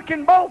 I'm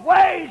looking both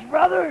ways,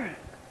 brother.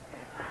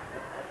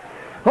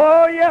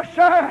 Oh, yes,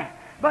 sir.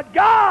 But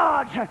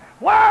God's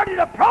Word is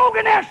a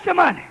probing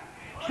instrument.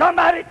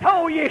 Somebody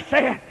told you, he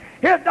said,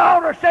 his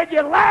daughter said,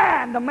 you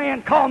lying. The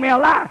man called me a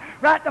liar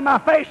right to my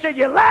face, said,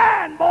 you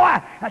lying, boy.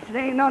 I said,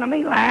 ain't none of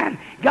me lying.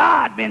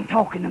 God been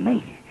talking to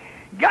me.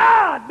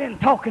 God been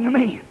talking to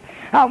me.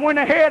 I went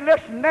ahead,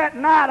 listen, that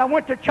night. I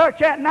went to church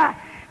that night.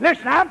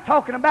 Listen, I'm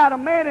talking about a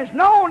man that's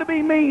known to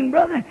be mean,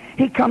 brother.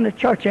 He come to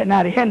church that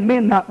night. He hadn't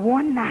been not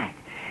one night.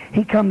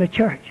 He come to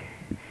church.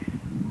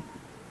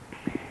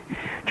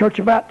 Church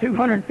about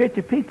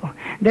 250 people.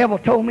 Devil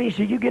told me, he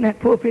said, you get in that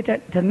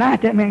pulpit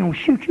tonight, that man going to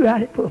shoot you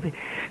out of that pulpit.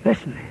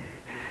 Listen.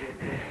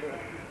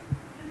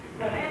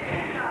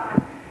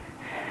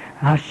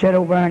 I sat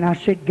over there and I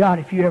said, God,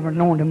 if you ever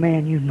anoint a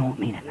man, you anoint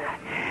me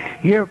tonight.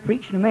 You ever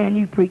preached a man,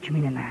 you preach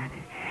me tonight.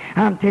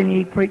 I'm telling you,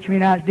 he preached me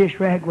and I was dish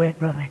rag wet,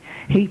 brother.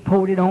 He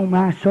poured it on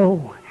my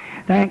soul.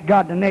 Thank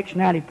God the next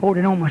night he poured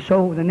it on my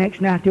soul. The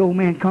next night the old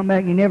man come back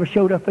and he never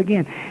showed up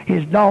again.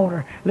 His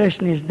daughter,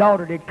 listen, his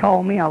daughter did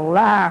call me a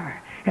liar.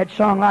 Had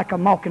sung like a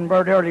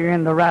mockingbird earlier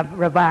in the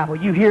revival.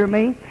 You hear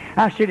me?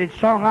 I said it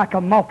sung like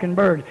a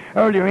mockingbird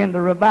earlier in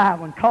the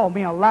revival and called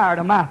me a liar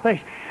to my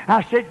face.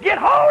 I said, get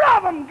hold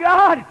of him,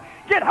 God.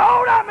 Get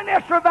hold of him in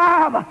this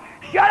revival.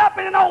 Shut up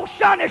in an old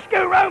Sunday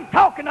school room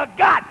talking to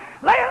God.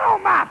 laying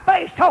on my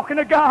face talking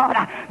to God.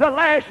 The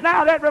last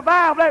night that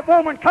revival, that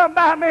woman come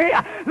by me,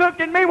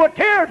 looked at me with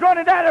tears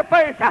running down her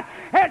face,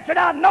 and said,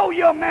 I know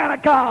you're a man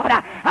of God.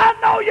 I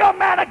know you're a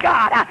man of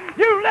God.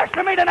 You listen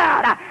to me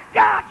tonight.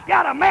 God's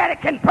got a man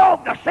that can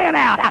probe the sin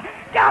out.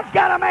 God's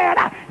got a man.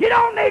 You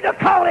don't need to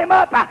call him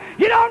up.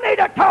 You don't need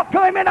to talk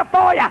to him in the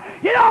foyer.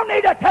 You don't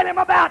need to tell him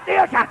about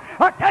this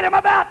or tell him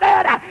about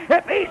that.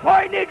 If he's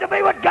where he needs to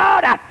be with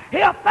God,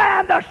 he'll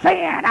find the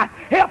sin.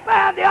 He'll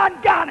find the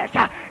ungodliness.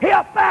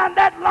 He'll find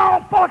that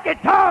long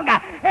forked tongue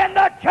in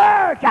the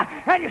church.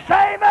 And you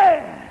say,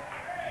 amen.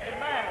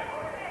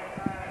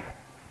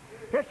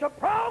 It's a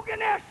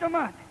broken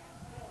instrument.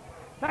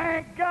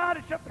 Thank God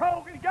it's a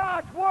broken.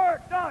 God's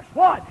Word does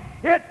what?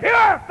 It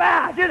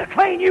purifies. It'll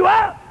clean you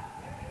up.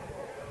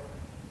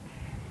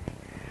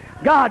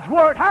 God's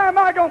Word. How am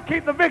I going to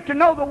keep the victory?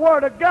 Know the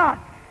Word of God.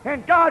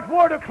 And God's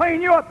Word will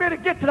clean you up. It'll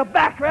get to the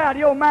back right of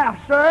your mouth,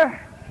 sir.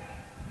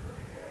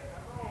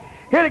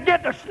 It'll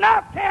get the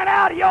snuff can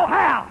out of your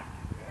house.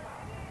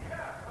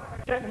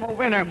 I'm sitting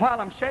over in there, and while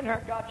I'm sitting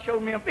there, God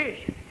showed me a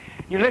vision.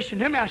 You listen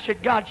to me, I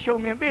said, God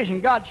showed me a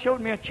vision. God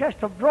showed me a chest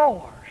of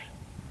drawers.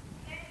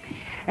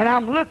 And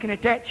I'm looking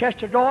at that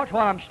chest of drawers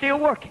while I'm still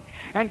working.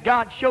 And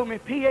God showed me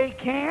PA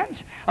cans,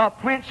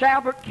 Prince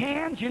Albert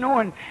cans, you know,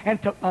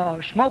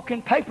 and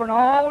smoking paper and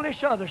all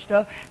this other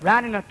stuff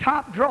right in the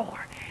top drawer.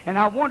 And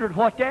I wondered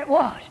what that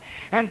was.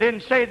 And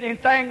didn't say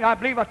anything. I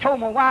believe I told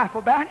my wife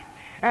about it.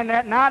 And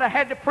that night I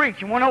had to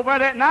preach. And went over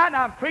that night and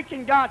I'm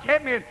preaching. God's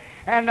helped me.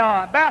 And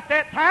about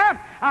that time,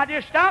 I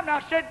just stopped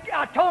and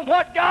I told him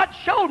what God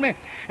showed me.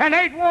 And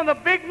he's one of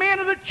the big men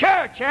of the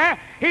church.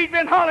 He's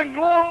been hollering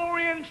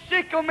glory and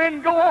sickle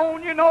men go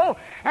on, you know.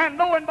 And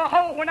lo and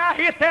behold, when I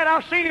hit that, I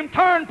seen him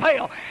turn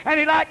pale. And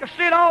he like to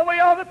sit all the way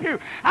on the pew.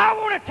 I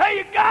want to tell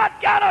you, God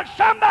got us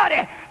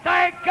somebody,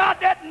 thank God,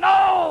 that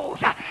knows.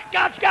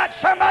 God's got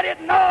somebody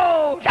that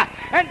knows.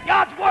 And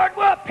God's Word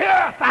will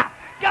purify.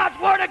 God's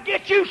Word will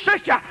get you,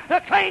 sister,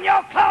 to clean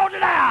your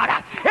closet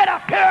out. It'll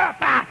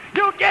purify.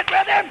 You'll get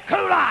rid of them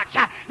culottes.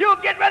 You'll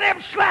get rid of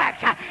them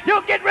slacks.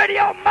 You'll get rid of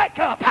your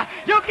makeup.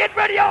 You'll get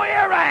rid of your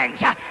earrings.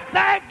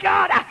 Thank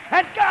God.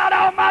 And God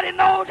Almighty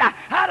knows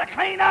how to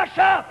clean us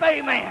up.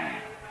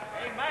 Amen.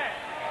 Amen.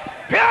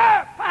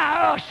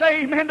 Purify us.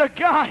 Amen to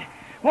God.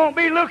 Won't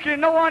be looking at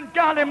no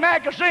ungodly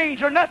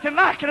magazines or nothing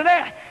like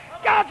that.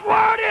 God's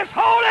Word is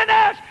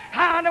holiness.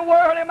 How in the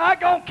world am I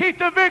going to keep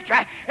the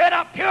victory?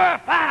 It'll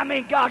purify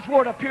me. God's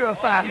Word will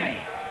purify me.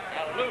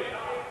 Hallelujah.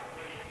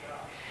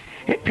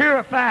 It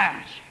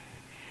purifies.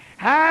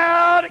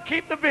 How to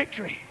keep the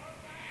victory.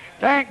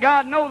 Thank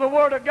God, know the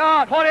Word of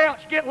God. What else?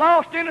 Get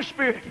lost in the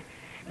Spirit.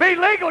 Be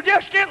legal,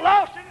 just get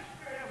lost in the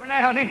Spirit every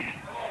now and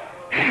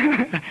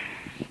then.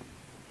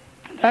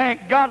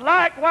 Thank God.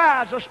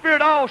 Likewise, the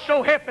Spirit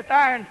also helpeth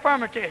our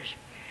infirmities.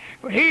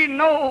 For He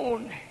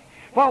knows,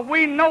 for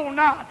we know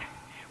not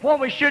what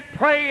we should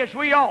pray as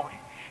we ought.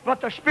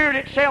 But the Spirit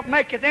itself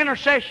maketh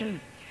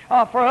intercession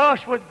for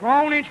us with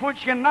groanings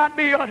which cannot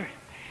be uttered.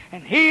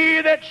 And He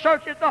that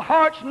searcheth the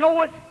hearts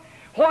knoweth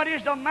what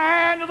is the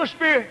mind of the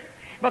Spirit,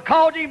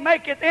 because He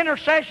maketh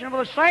intercession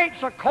for the saints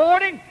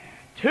according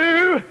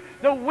to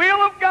the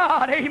will of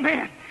God.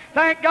 Amen.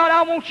 Thank God.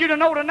 I want you to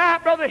know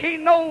tonight, brother, He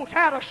knows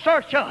how to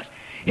search us.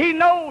 He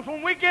knows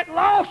when we get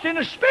lost in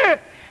the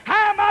Spirit.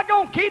 How am I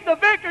going to keep the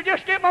victory?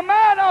 Just get my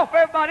mind off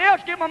everybody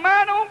else. Get my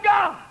mind on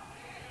God.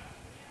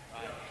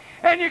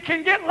 And you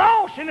can get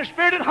lost in the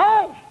Spirit at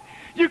home.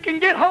 You can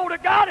get hold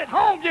of God at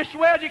home just as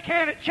well as you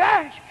can at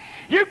church.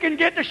 You can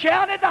get to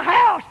shout at the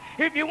house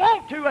if you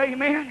want to.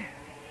 Amen.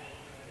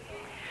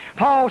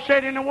 Paul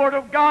said in the Word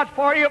of God,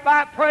 for if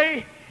I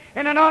pray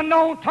in an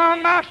unknown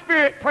tongue, my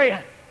spirit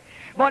prayeth.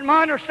 But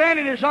my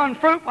understanding is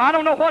unfruitful. I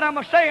don't know what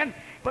I'm saying,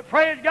 but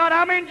praise God,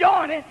 I'm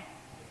enjoying it.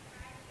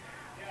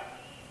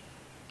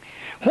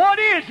 What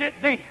is it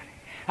then?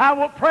 I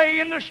will pray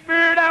in the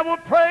Spirit. I will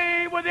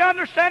pray with the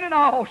understanding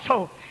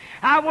also.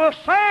 I will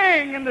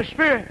sing in the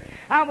Spirit.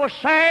 I will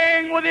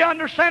sing with the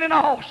understanding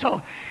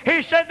also.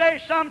 He said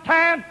there's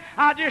sometimes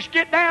I just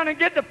get down and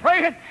get to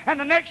praying, and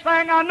the next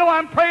thing I know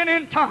I'm praying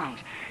in tongues.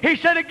 He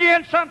said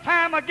again,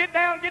 sometime I get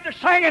down and get to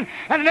singing,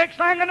 and the next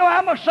thing I know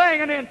I'm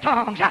singing in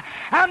tongues.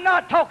 I'm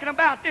not talking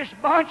about this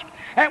bunch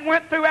that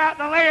went throughout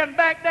the land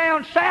back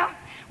down south.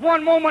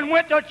 One woman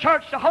went to a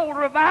church to hold a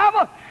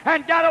revival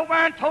and got over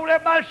and told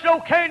everybody, it's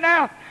okay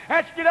now.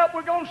 Let's get up.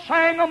 We're going to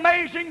sing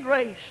Amazing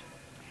Grace.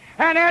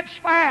 And that's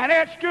fine.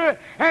 That's good.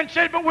 And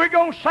said, but we're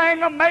going to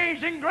sing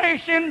Amazing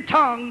Grace in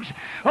tongues.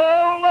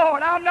 Oh,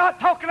 Lord, I'm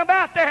not talking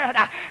about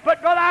that.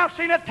 But, brother, I've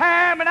seen a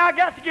time and I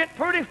got to get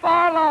pretty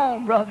far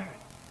along, brother.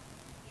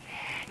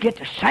 Get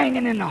to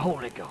singing in the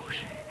Holy Ghost.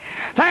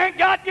 Thank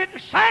God, get to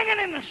singing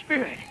in the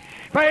Spirit.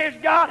 Praise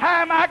God.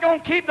 How am I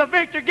going to keep the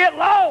victory? Get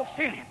lost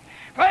in Him.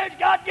 Praise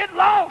God, get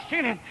lost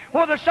in Him.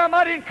 Whether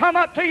somebody can come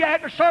up to you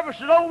after service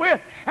is over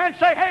with and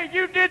say, hey,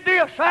 you did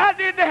this, I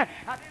did that.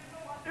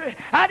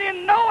 I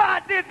didn't know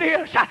I did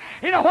this.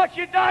 You know what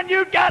you done?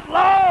 You got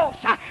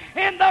lost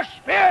in the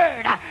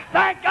Spirit.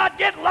 Thank God,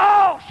 get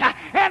lost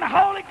in the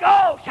Holy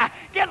Ghost.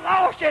 Get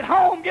lost at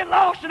home. Get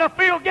lost in the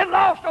field. Get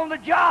lost on the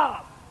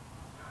job.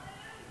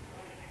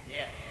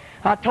 Yeah.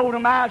 I told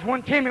him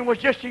when Timmy was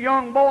just a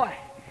young boy,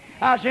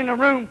 I was in the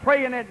room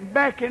praying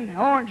back in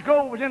Orange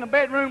Grove, was in the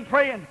bedroom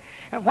praying.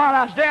 And while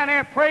I was down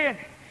there praying,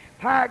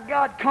 power of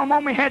God come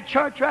on me, had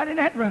church right in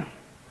that room.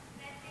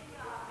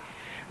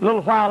 A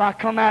little while I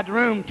come out of the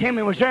room,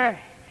 Timmy was there.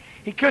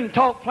 He couldn't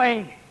talk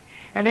plain.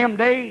 And them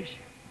days,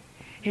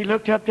 he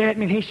looked up at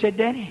me and he said,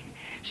 Daddy,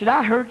 he said,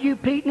 I heard you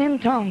peating in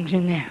tongues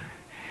in there.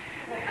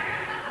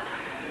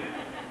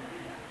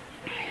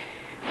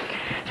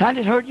 So I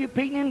just heard you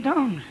peating in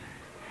tongues.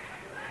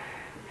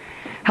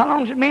 How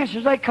long has it been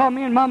since they called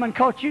me and Mama and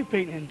caught you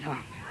peating in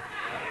tongues?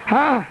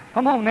 Huh?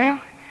 Come on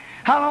now.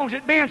 How long has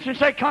it been since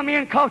they come in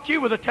and caught you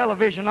with the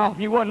television off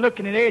and you wasn't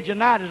looking at the edge of the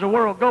night as the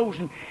world goes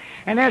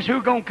and that's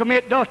who's going to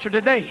commit adultery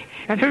today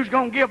and who's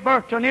going to give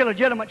birth to an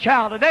illegitimate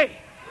child today?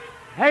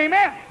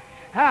 Amen.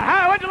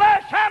 How was the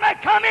last time they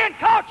come in and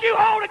caught you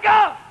hold of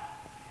God?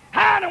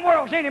 How in the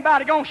world is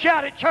anybody going to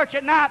shout at church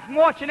at night from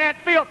watching that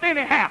filth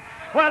anyhow?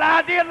 Well,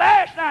 I did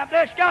last night.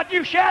 Bless God,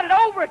 you shouted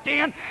over it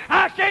then.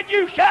 I said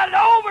you shouted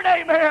over it,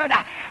 amen.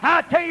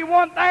 I'll tell you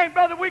one thing,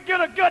 brother, we get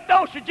a good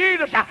dose of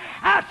Jesus.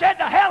 I said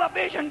the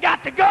television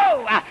got to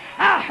go.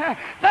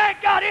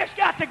 Thank God it's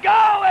got to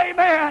go,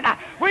 amen.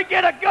 We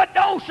get a good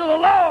dose of the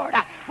Lord.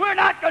 We're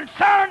not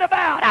concerned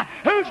about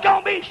who's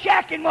going to be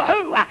shacking with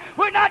who.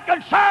 We're not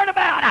concerned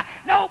about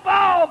no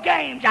ball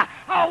games.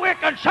 All we're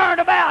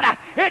concerned about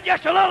is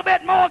just a little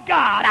bit more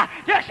God.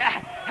 Just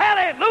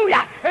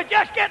hallelujah.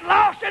 Just get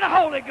lost in the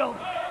Holy Ghost.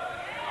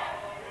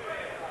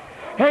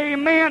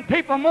 Amen.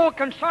 People are more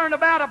concerned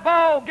about a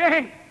ball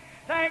game,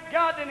 thank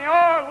God, than they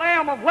are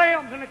Lamb of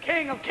Lambs and the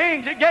King of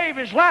Kings that gave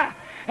his life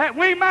that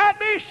we might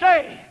be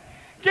saved.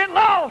 Get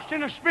lost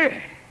in the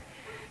Spirit.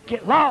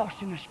 Get lost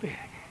in the Spirit.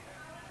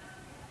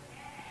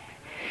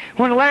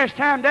 When the last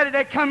time, Daddy,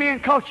 they come in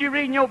and caught you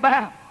reading your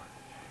Bible?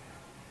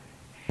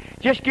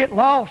 Just get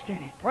lost in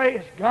it.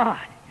 Praise God.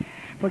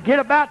 Forget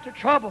about the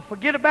trouble.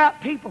 Forget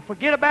about people.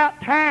 Forget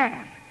about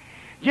time.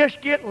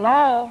 Just get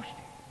lost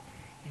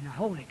in the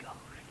Holy Ghost.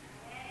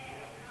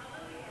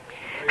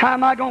 How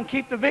am I going to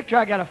keep the victory?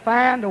 I got to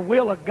find the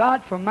will of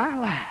God for my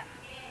life.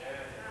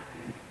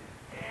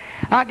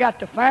 I got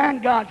to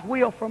find God's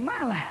will for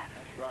my life.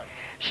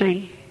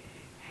 See,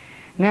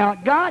 now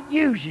God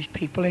uses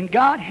people, and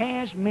God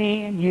has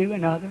me and you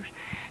and others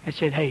that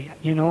said, hey,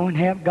 and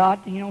have God,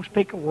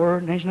 speak a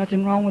word, and there's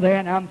nothing wrong with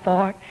that, and I'm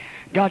for it.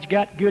 God's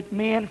got good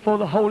men for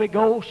the Holy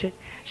Ghost that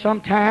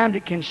sometimes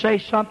it can say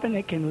something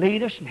that can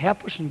lead us and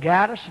help us and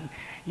guide us and,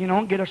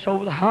 get us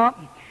over the hump.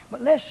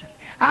 But listen,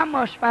 I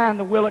must find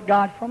the will of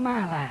God for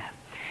my life.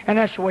 And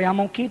that's the way I'm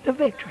going to keep the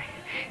victory.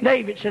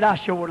 David said, I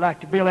sure would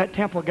like to build that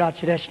temple. God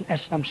said,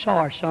 I'm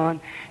sorry,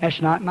 son.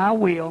 That's not my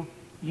will.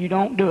 You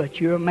don't do it.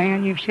 You're a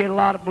man. You've shed a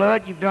lot of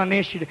blood. You've done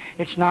this.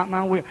 It's not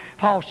my will.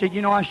 Paul said,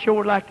 I sure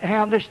would like to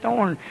have this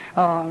thorn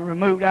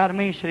removed out of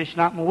me. He said, it's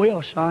not my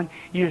will, son.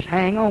 You just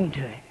hang on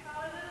to it.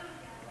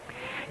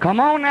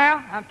 Come on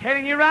now. I'm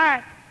telling you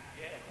right.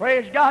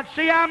 Praise God.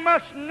 See, I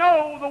must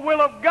know the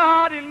will of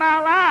God in my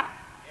life.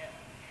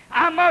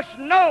 I must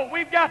know.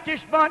 We've got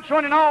this bunch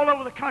running all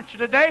over the country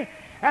today,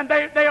 and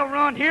they'll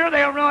run here,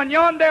 they'll run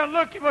yonder. They're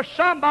looking for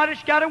somebody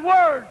that's got a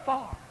word for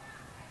them.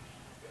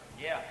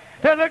 Yeah.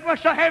 They're looking for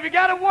somebody. Have you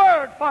got a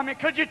word for me?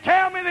 Could you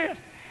tell me this?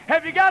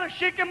 Have you got a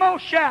shikimo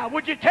shout?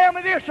 Would you tell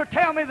me this or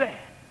tell me that?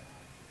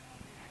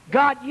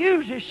 God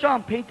uses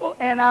some people,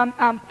 and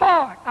I'm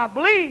for it. I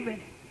believe in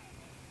it.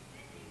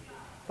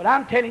 But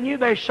I'm telling you,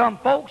 there's some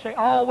folks, they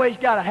always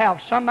got to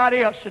have somebody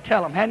else to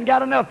tell them. Hadn't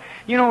got enough,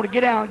 to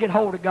get out and get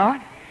hold of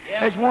God.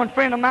 Yeah. There's one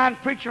friend of mine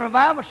preaching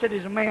revival, said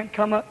there's a man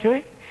come up to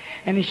him,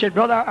 and he said,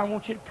 brother, I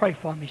want you to pray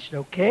for me. He said,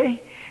 okay. And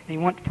he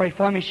wanted to pray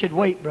for me. He said,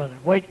 wait, brother,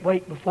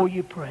 wait before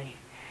you pray.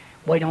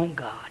 Wait on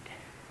God.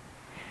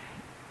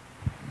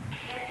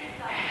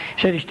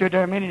 He said he stood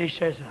there a minute, he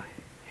says,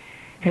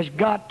 has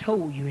God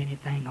told you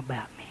anything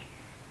about me?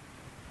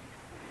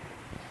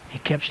 He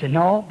kept saying,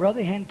 no,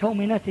 brother, he hadn't told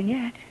me nothing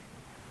yet.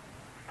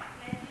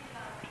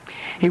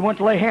 He went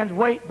to lay hands,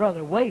 wait,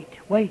 brother, wait.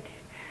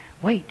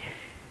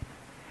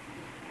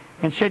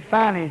 And said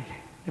finally,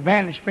 the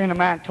evangelist friend of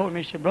mine told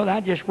me, he said, brother,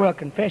 I just well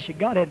confess you,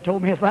 God hadn't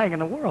told me a thing in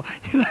the world.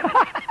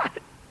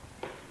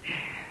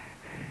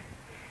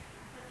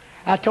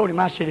 I told him,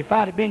 I said, if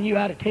I'd have been you,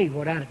 I'd have tell you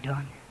what I'd have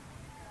done.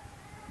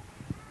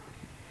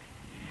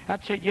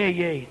 I'd said,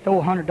 yeah,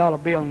 throw a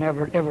 $100 bill in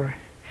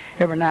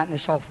every night in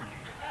this offering.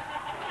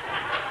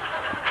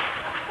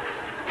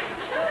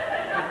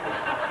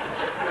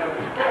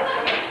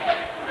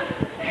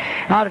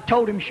 I'd have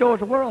told him, sure as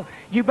the world,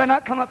 you better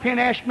not come up here and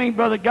ask me,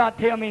 brother, God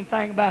tell me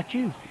anything about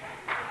you.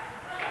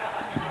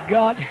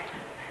 God,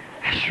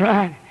 that's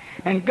right.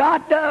 And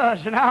God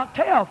does, and I'll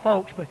tell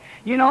folks, but,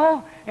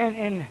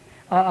 and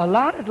a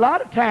lot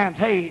of times,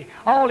 hey,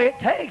 all it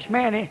takes,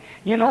 man,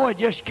 it's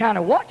just kind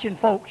of watching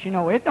folks,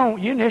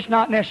 it's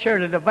not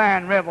necessarily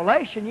divine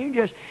revelation. You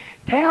just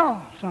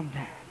tell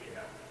sometimes.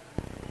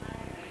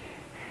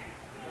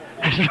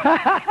 That's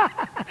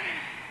right.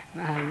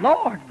 My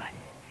Lord,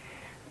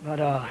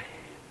 but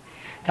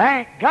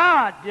Thank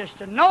God just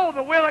to know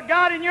the will of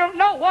God and you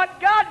know what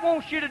God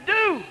wants you to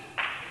do.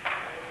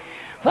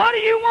 What do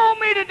you want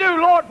me to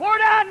do, Lord? Where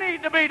do I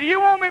need to be? Do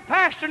you want me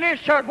pastoring this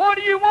church? What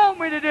do you want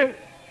me to do?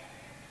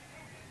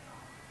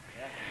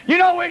 You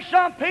know, there's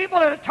some people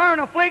that have turned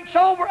afflicts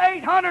over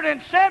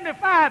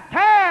 875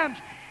 times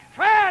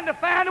trying to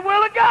find the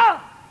will of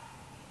God.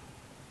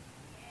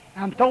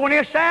 I'm throwing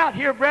this out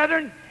here,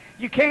 brethren.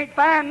 You can't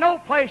find no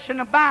place in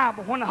the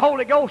Bible when the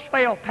Holy Ghost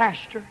fell,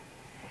 Pastor,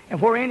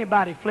 and where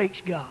anybody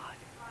afflicts God.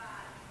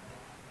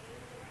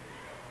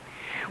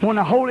 When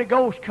the Holy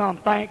Ghost come,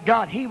 thank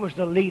God, He was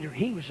the leader.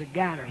 He was the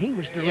guider. He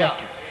was the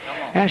director.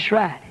 That's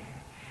right.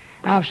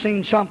 I've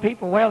seen some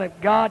people, well, if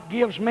God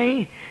gives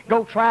me,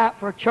 go try it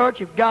for a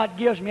church. If God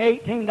gives me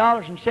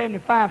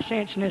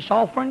 $18.75 in this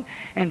offering,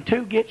 and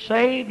 2 get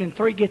saved, and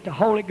 3 get the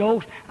Holy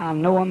Ghost, I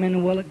know I'm in the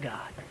will of God.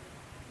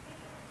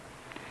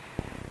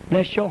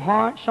 Bless your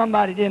heart.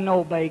 Somebody didn't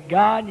obey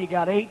God, and you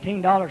got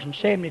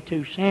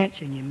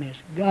 $18.72, and you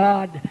missed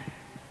God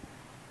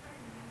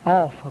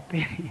off a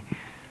penny.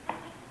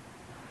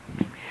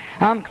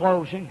 I'm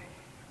closing.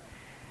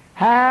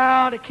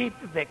 How to keep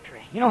the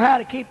victory. You know how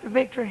to keep the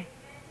victory?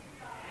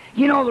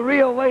 You know the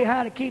real way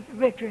how to keep the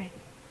victory?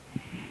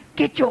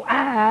 Get your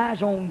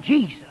eyes on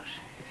Jesus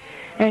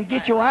and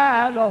get your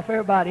eyes off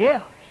everybody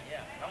else. Yeah,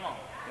 come on.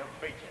 You're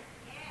preaching.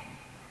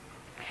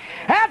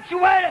 That's the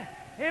way.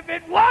 If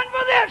it wasn't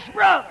for this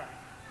brother,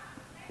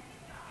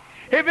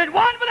 if it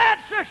wasn't for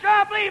that sister,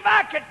 I believe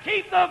I could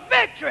keep the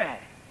victory.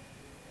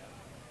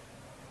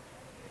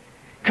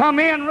 Come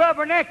in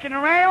rubbernecking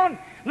around,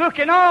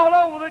 looking all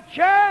over the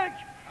church,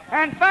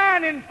 and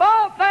finding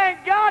fault.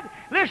 Thank God.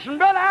 Listen,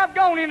 brother, I've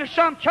gone into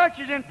some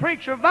churches and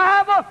preached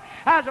revival.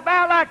 I was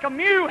about like a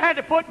mule, had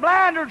to put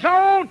blinders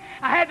on.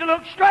 I had to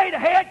look straight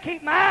ahead,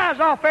 keep my eyes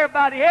off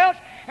everybody else,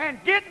 and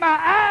get my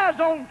eyes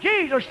on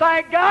Jesus,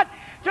 thank God,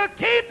 to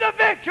keep the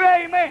victory,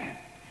 amen.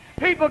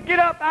 People get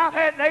up.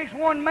 There's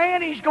one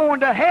man, he's going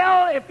to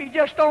hell if he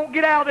just don't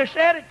get out of this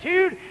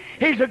attitude.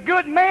 He's a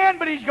good man,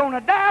 but he's going to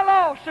die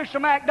lost, Sister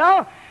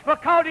McDowell,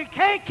 because he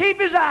can't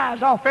keep his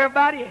eyes off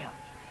everybody else.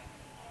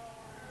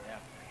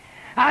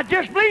 I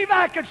just believe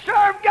I could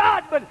serve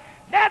God, but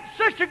that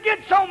sister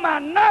gets on my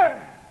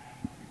nerve.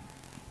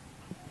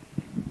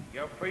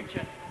 You're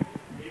preaching.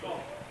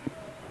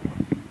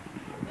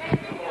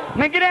 Let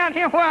me get down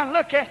here where I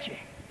look at you.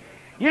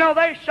 You know,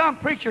 there's some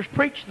preachers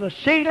preach to the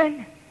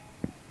ceiling.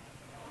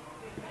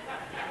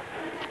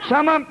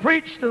 Some of them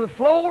preach to the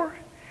floor.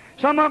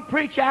 Some of them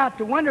preach out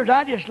the windows.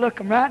 I just look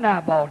them right in the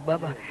eyeballs,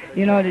 Bubba.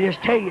 You know, to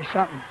just tell you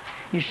something.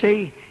 You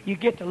see, you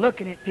get to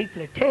looking at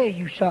people that tell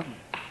you something.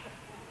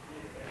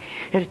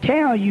 It'll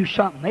tell you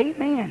something.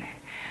 Amen.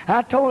 I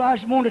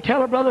was going to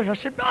tell her brothers, I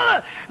said,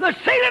 brother, the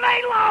ceiling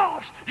ain't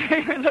lost.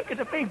 Look at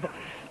the people.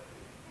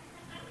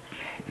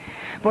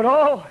 But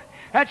oh,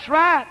 that's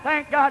right.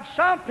 Thank God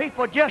some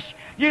people just,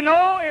 you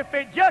know, if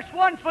it just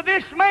wasn't for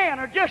this man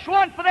or just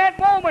wasn't for that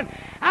woman,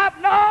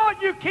 no,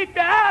 you keep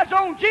your eyes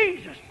on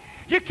Jesus.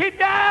 You keep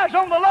your eyes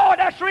on the Lord.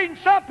 That's the reason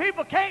some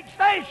people can't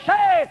stay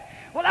saved.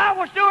 Well, I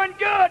was doing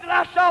good, and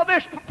I saw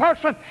this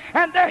person,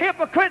 and they're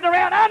hypocriting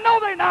around. I know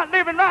they're not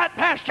living right,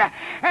 Pastor.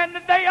 And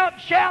they up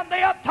shouting,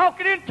 they up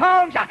talking in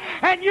tongues,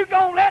 and you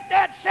going to let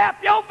that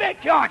sap your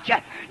victory, aren't you?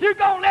 You're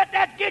going to let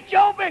that get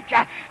your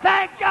victory.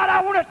 Thank God,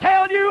 I want to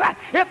tell you,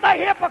 if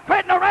they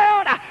hypocriting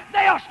around,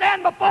 they'll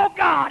stand before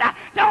God.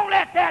 Don't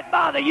let that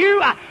bother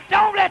you.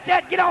 Don't let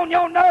that get on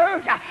your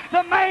nerves.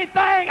 The main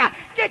thing,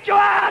 get your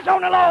eyes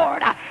on the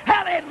Lord.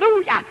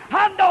 Hallelujah.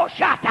 Hundo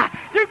shata.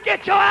 You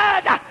get your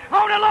eyes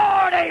on the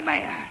Lord,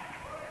 amen.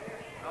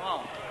 Come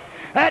on.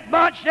 That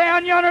bunch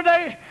down yonder,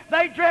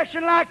 they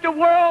dressing like the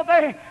world.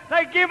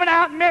 They giving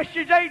out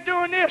messages. They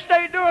doing this,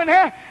 they doing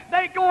that.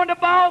 They going to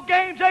ball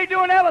games. They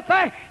doing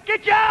everything.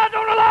 Get your eyes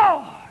on the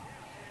Lord.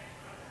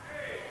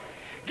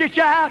 Get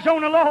your eyes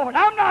on the Lord.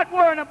 I'm not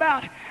worrying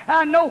about it.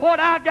 I know what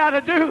I got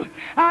to do.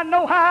 I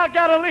know how I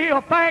got to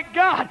live. Thank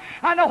God.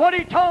 I know what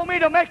He told me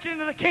to make it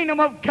into the kingdom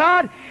of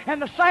God.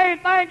 And the same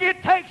thing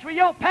it takes for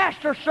your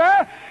pastor,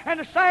 sir, and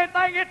the same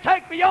thing it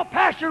takes for your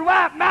pastor's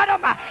wife,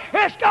 madam,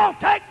 it's going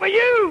to take for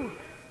you.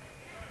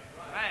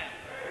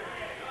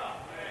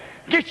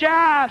 Get your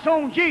eyes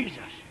on Jesus.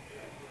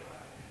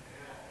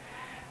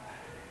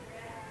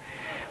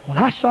 Well,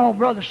 I saw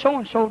Brother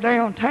So-and-so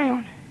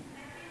downtown.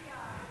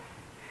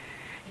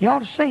 You ought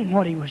to have seen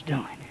what he was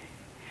doing.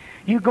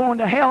 You going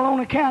to hell on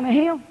account of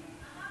him?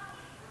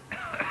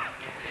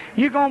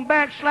 You going to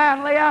backslide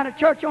and lay out of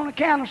church on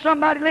account of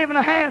somebody living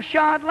a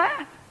half-shod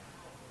life?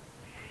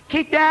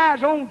 Keep your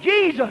eyes on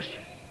Jesus.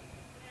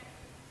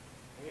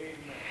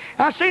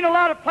 I've seen a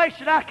lot of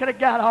places I could have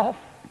got off.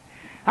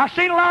 I've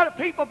seen a lot of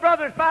people,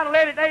 brothers, if I'd have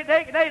let it,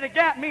 they'd have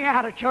got me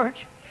out of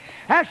church.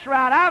 That's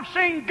right. I've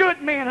seen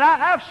good men.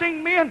 I've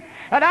seen men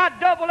that I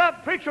double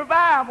up preach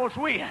revivals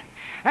with.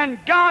 And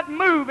God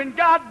move and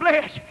God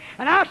bless.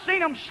 And I've seen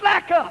them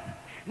slack up.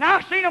 And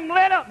I've seen them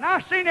let up. And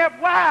I've seen their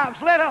wives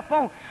let up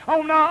on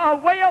a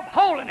way of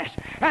holiness.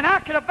 And I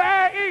could have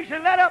very easily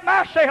let up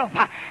myself.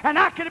 And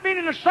I could have been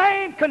in the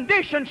same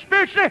condition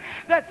spiritually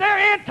that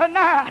they're in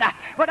tonight.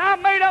 But I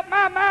made up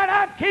my mind,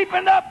 I'm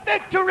keeping the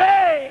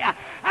victory.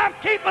 I'm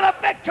keeping the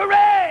victory.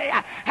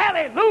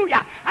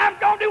 Hallelujah. I'm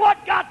going to do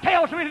what God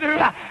tells me to do.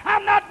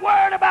 I'm not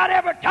worried about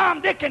every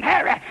Tom, Dick, and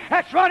Harry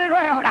that's running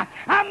around.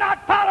 I'm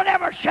not following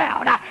every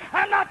shout.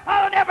 I'm not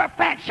following every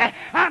fancy.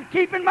 I'm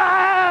keeping my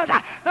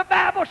eyes. The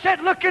Bible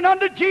said, looking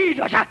unto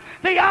Jesus,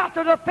 the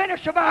author, the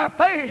finisher of our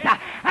faith.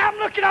 I'm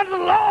looking unto the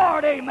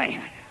Lord,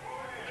 amen.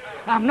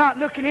 I'm not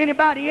looking at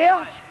anybody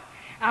else.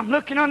 I'm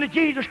looking unto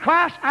Jesus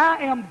Christ.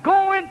 I am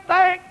going,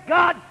 thank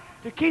God,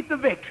 to keep the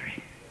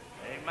victory.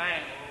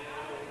 Amen.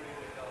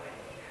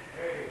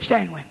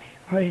 Stand with me.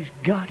 Praise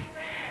God.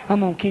 I'm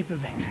going to keep the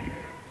victory.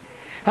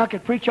 I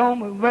could preach on,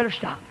 but we better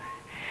stop.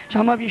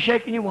 Some of you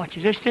shaking your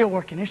watches. They're still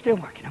working. They're still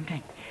working. I'm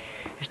telling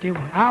you. They're still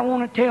working. I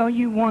want to tell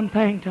you one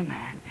thing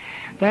tonight.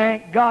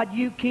 Thank God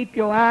you keep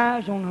your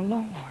eyes on the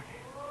Lord.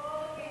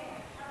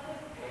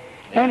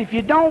 And if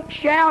you don't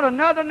shout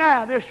another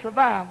now, this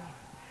revival,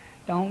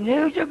 don't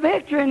lose your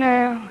victory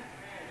now.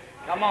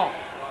 Come on.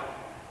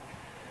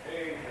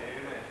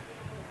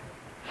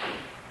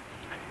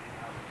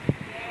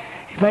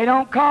 If they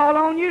don't call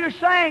on you to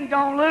sing,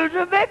 don't lose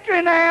the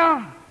victory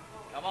now.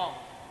 Come on.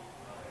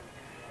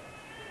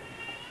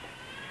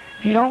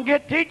 If you don't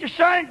get teacher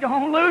sing,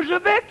 don't lose the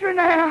victory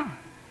now.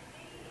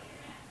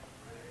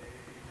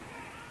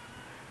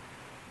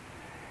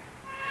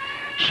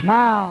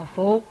 Smile,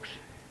 folks.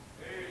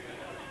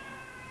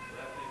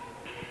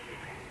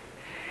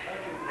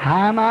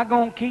 How am I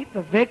going to keep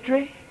the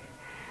victory?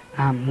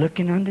 I'm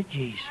looking unto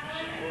Jesus.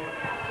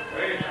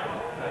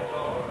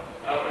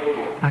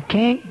 I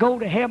can't go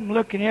to heaven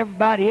looking at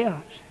everybody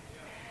else,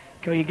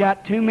 because you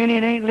got too many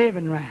that ain't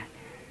living right.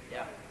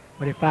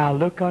 But if I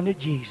look unto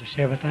Jesus,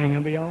 everything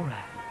will be all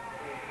right.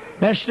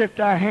 Let's lift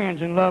our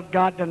hands and love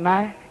God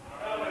tonight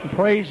and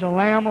praise the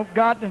Lamb of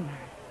God tonight.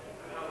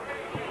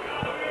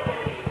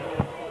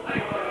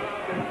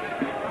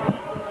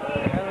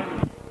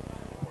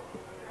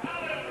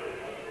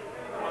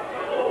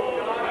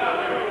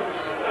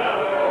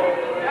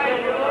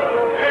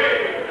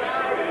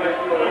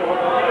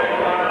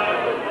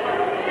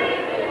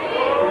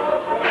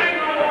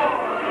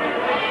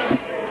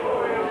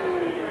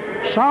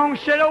 Song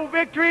said, "Oh,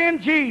 victory in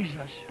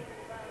Jesus."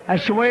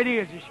 That's the way it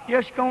is. It's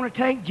just going to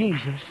take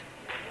Jesus.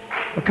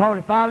 Because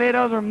if I let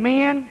other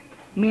men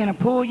will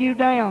pull you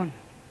down.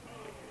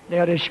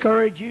 They'll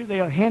discourage you.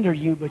 They'll hinder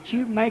you. But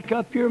you make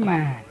up your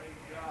mind.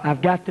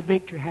 I've got the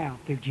victory. How?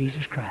 Through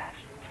Jesus Christ.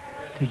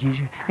 Through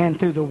Jesus. And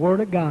through the Word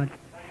of God.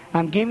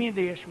 I'm giving you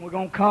this, and we're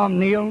going to come,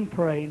 kneel, and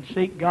pray, and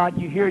seek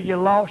God. You hear you're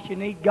lost, you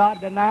need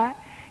God tonight.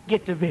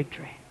 Get the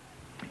victory.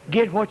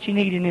 Get what you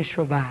need in this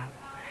revival.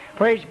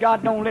 Praise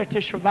God, don't let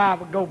this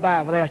revival go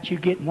by without you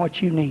getting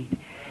what you need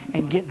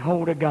and getting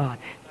hold of God.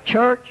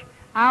 Church,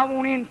 I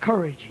want to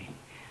encourage you.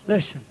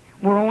 Listen,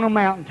 we're on a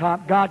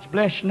mountaintop. God's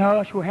blessing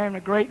us. We're having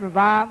a great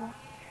revival.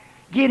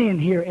 Get in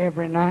here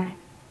every night.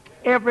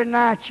 Every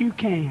night you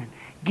can.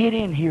 Get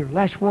in here.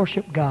 Let's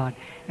worship God,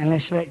 and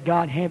let's let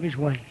God have His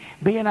way.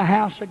 Be in the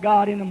house of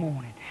God in the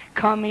morning.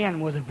 Come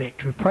in with a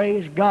victory.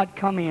 Praise God.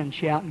 Come in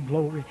shouting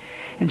glory.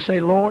 And say,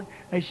 Lord,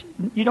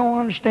 you don't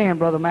understand,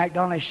 Brother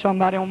MacDonald. There's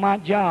somebody on my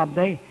job.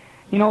 They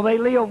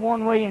live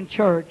one way in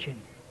church,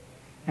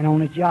 and on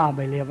the job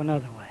they live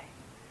another way.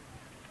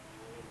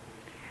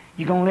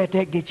 You going to let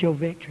that get your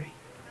victory?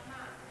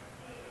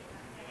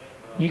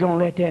 You going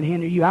to let that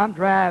hinder you? I'm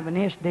driving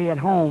this day at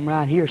home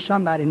right here.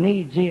 Somebody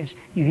needs this.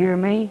 You hear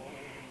me?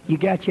 You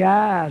got your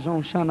eyes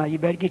on somebody. You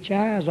better get your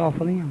eyes off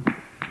of them.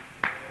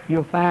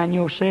 You'll find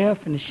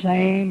yourself in the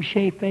same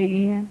shape they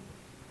in.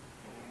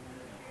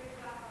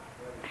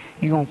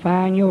 You're going to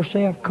find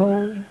yourself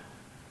cold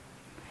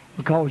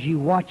because you're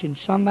watching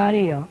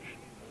somebody else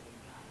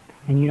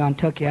and you done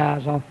took your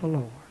eyes off the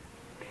Lord.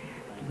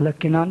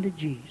 Looking unto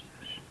Jesus,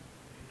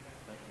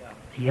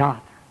 the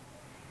author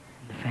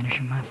and the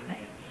finisher of my faith.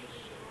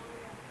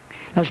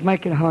 Let's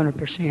make it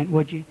 100%,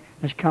 would you?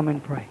 Let's come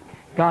and pray.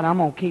 God, I'm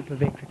going to keep the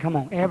victory. Come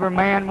on. Every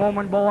man,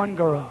 woman, boy, and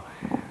girl.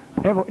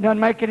 It doesn't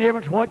make a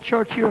difference what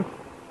church you're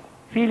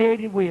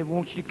affiliated with.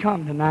 Wants you to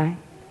come tonight.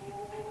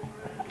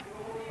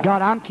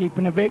 God, I'm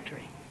keeping the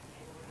victory.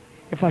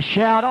 If I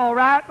shout, all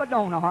right, but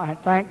don't all right.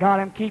 Thank God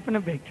I'm keeping the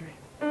victory.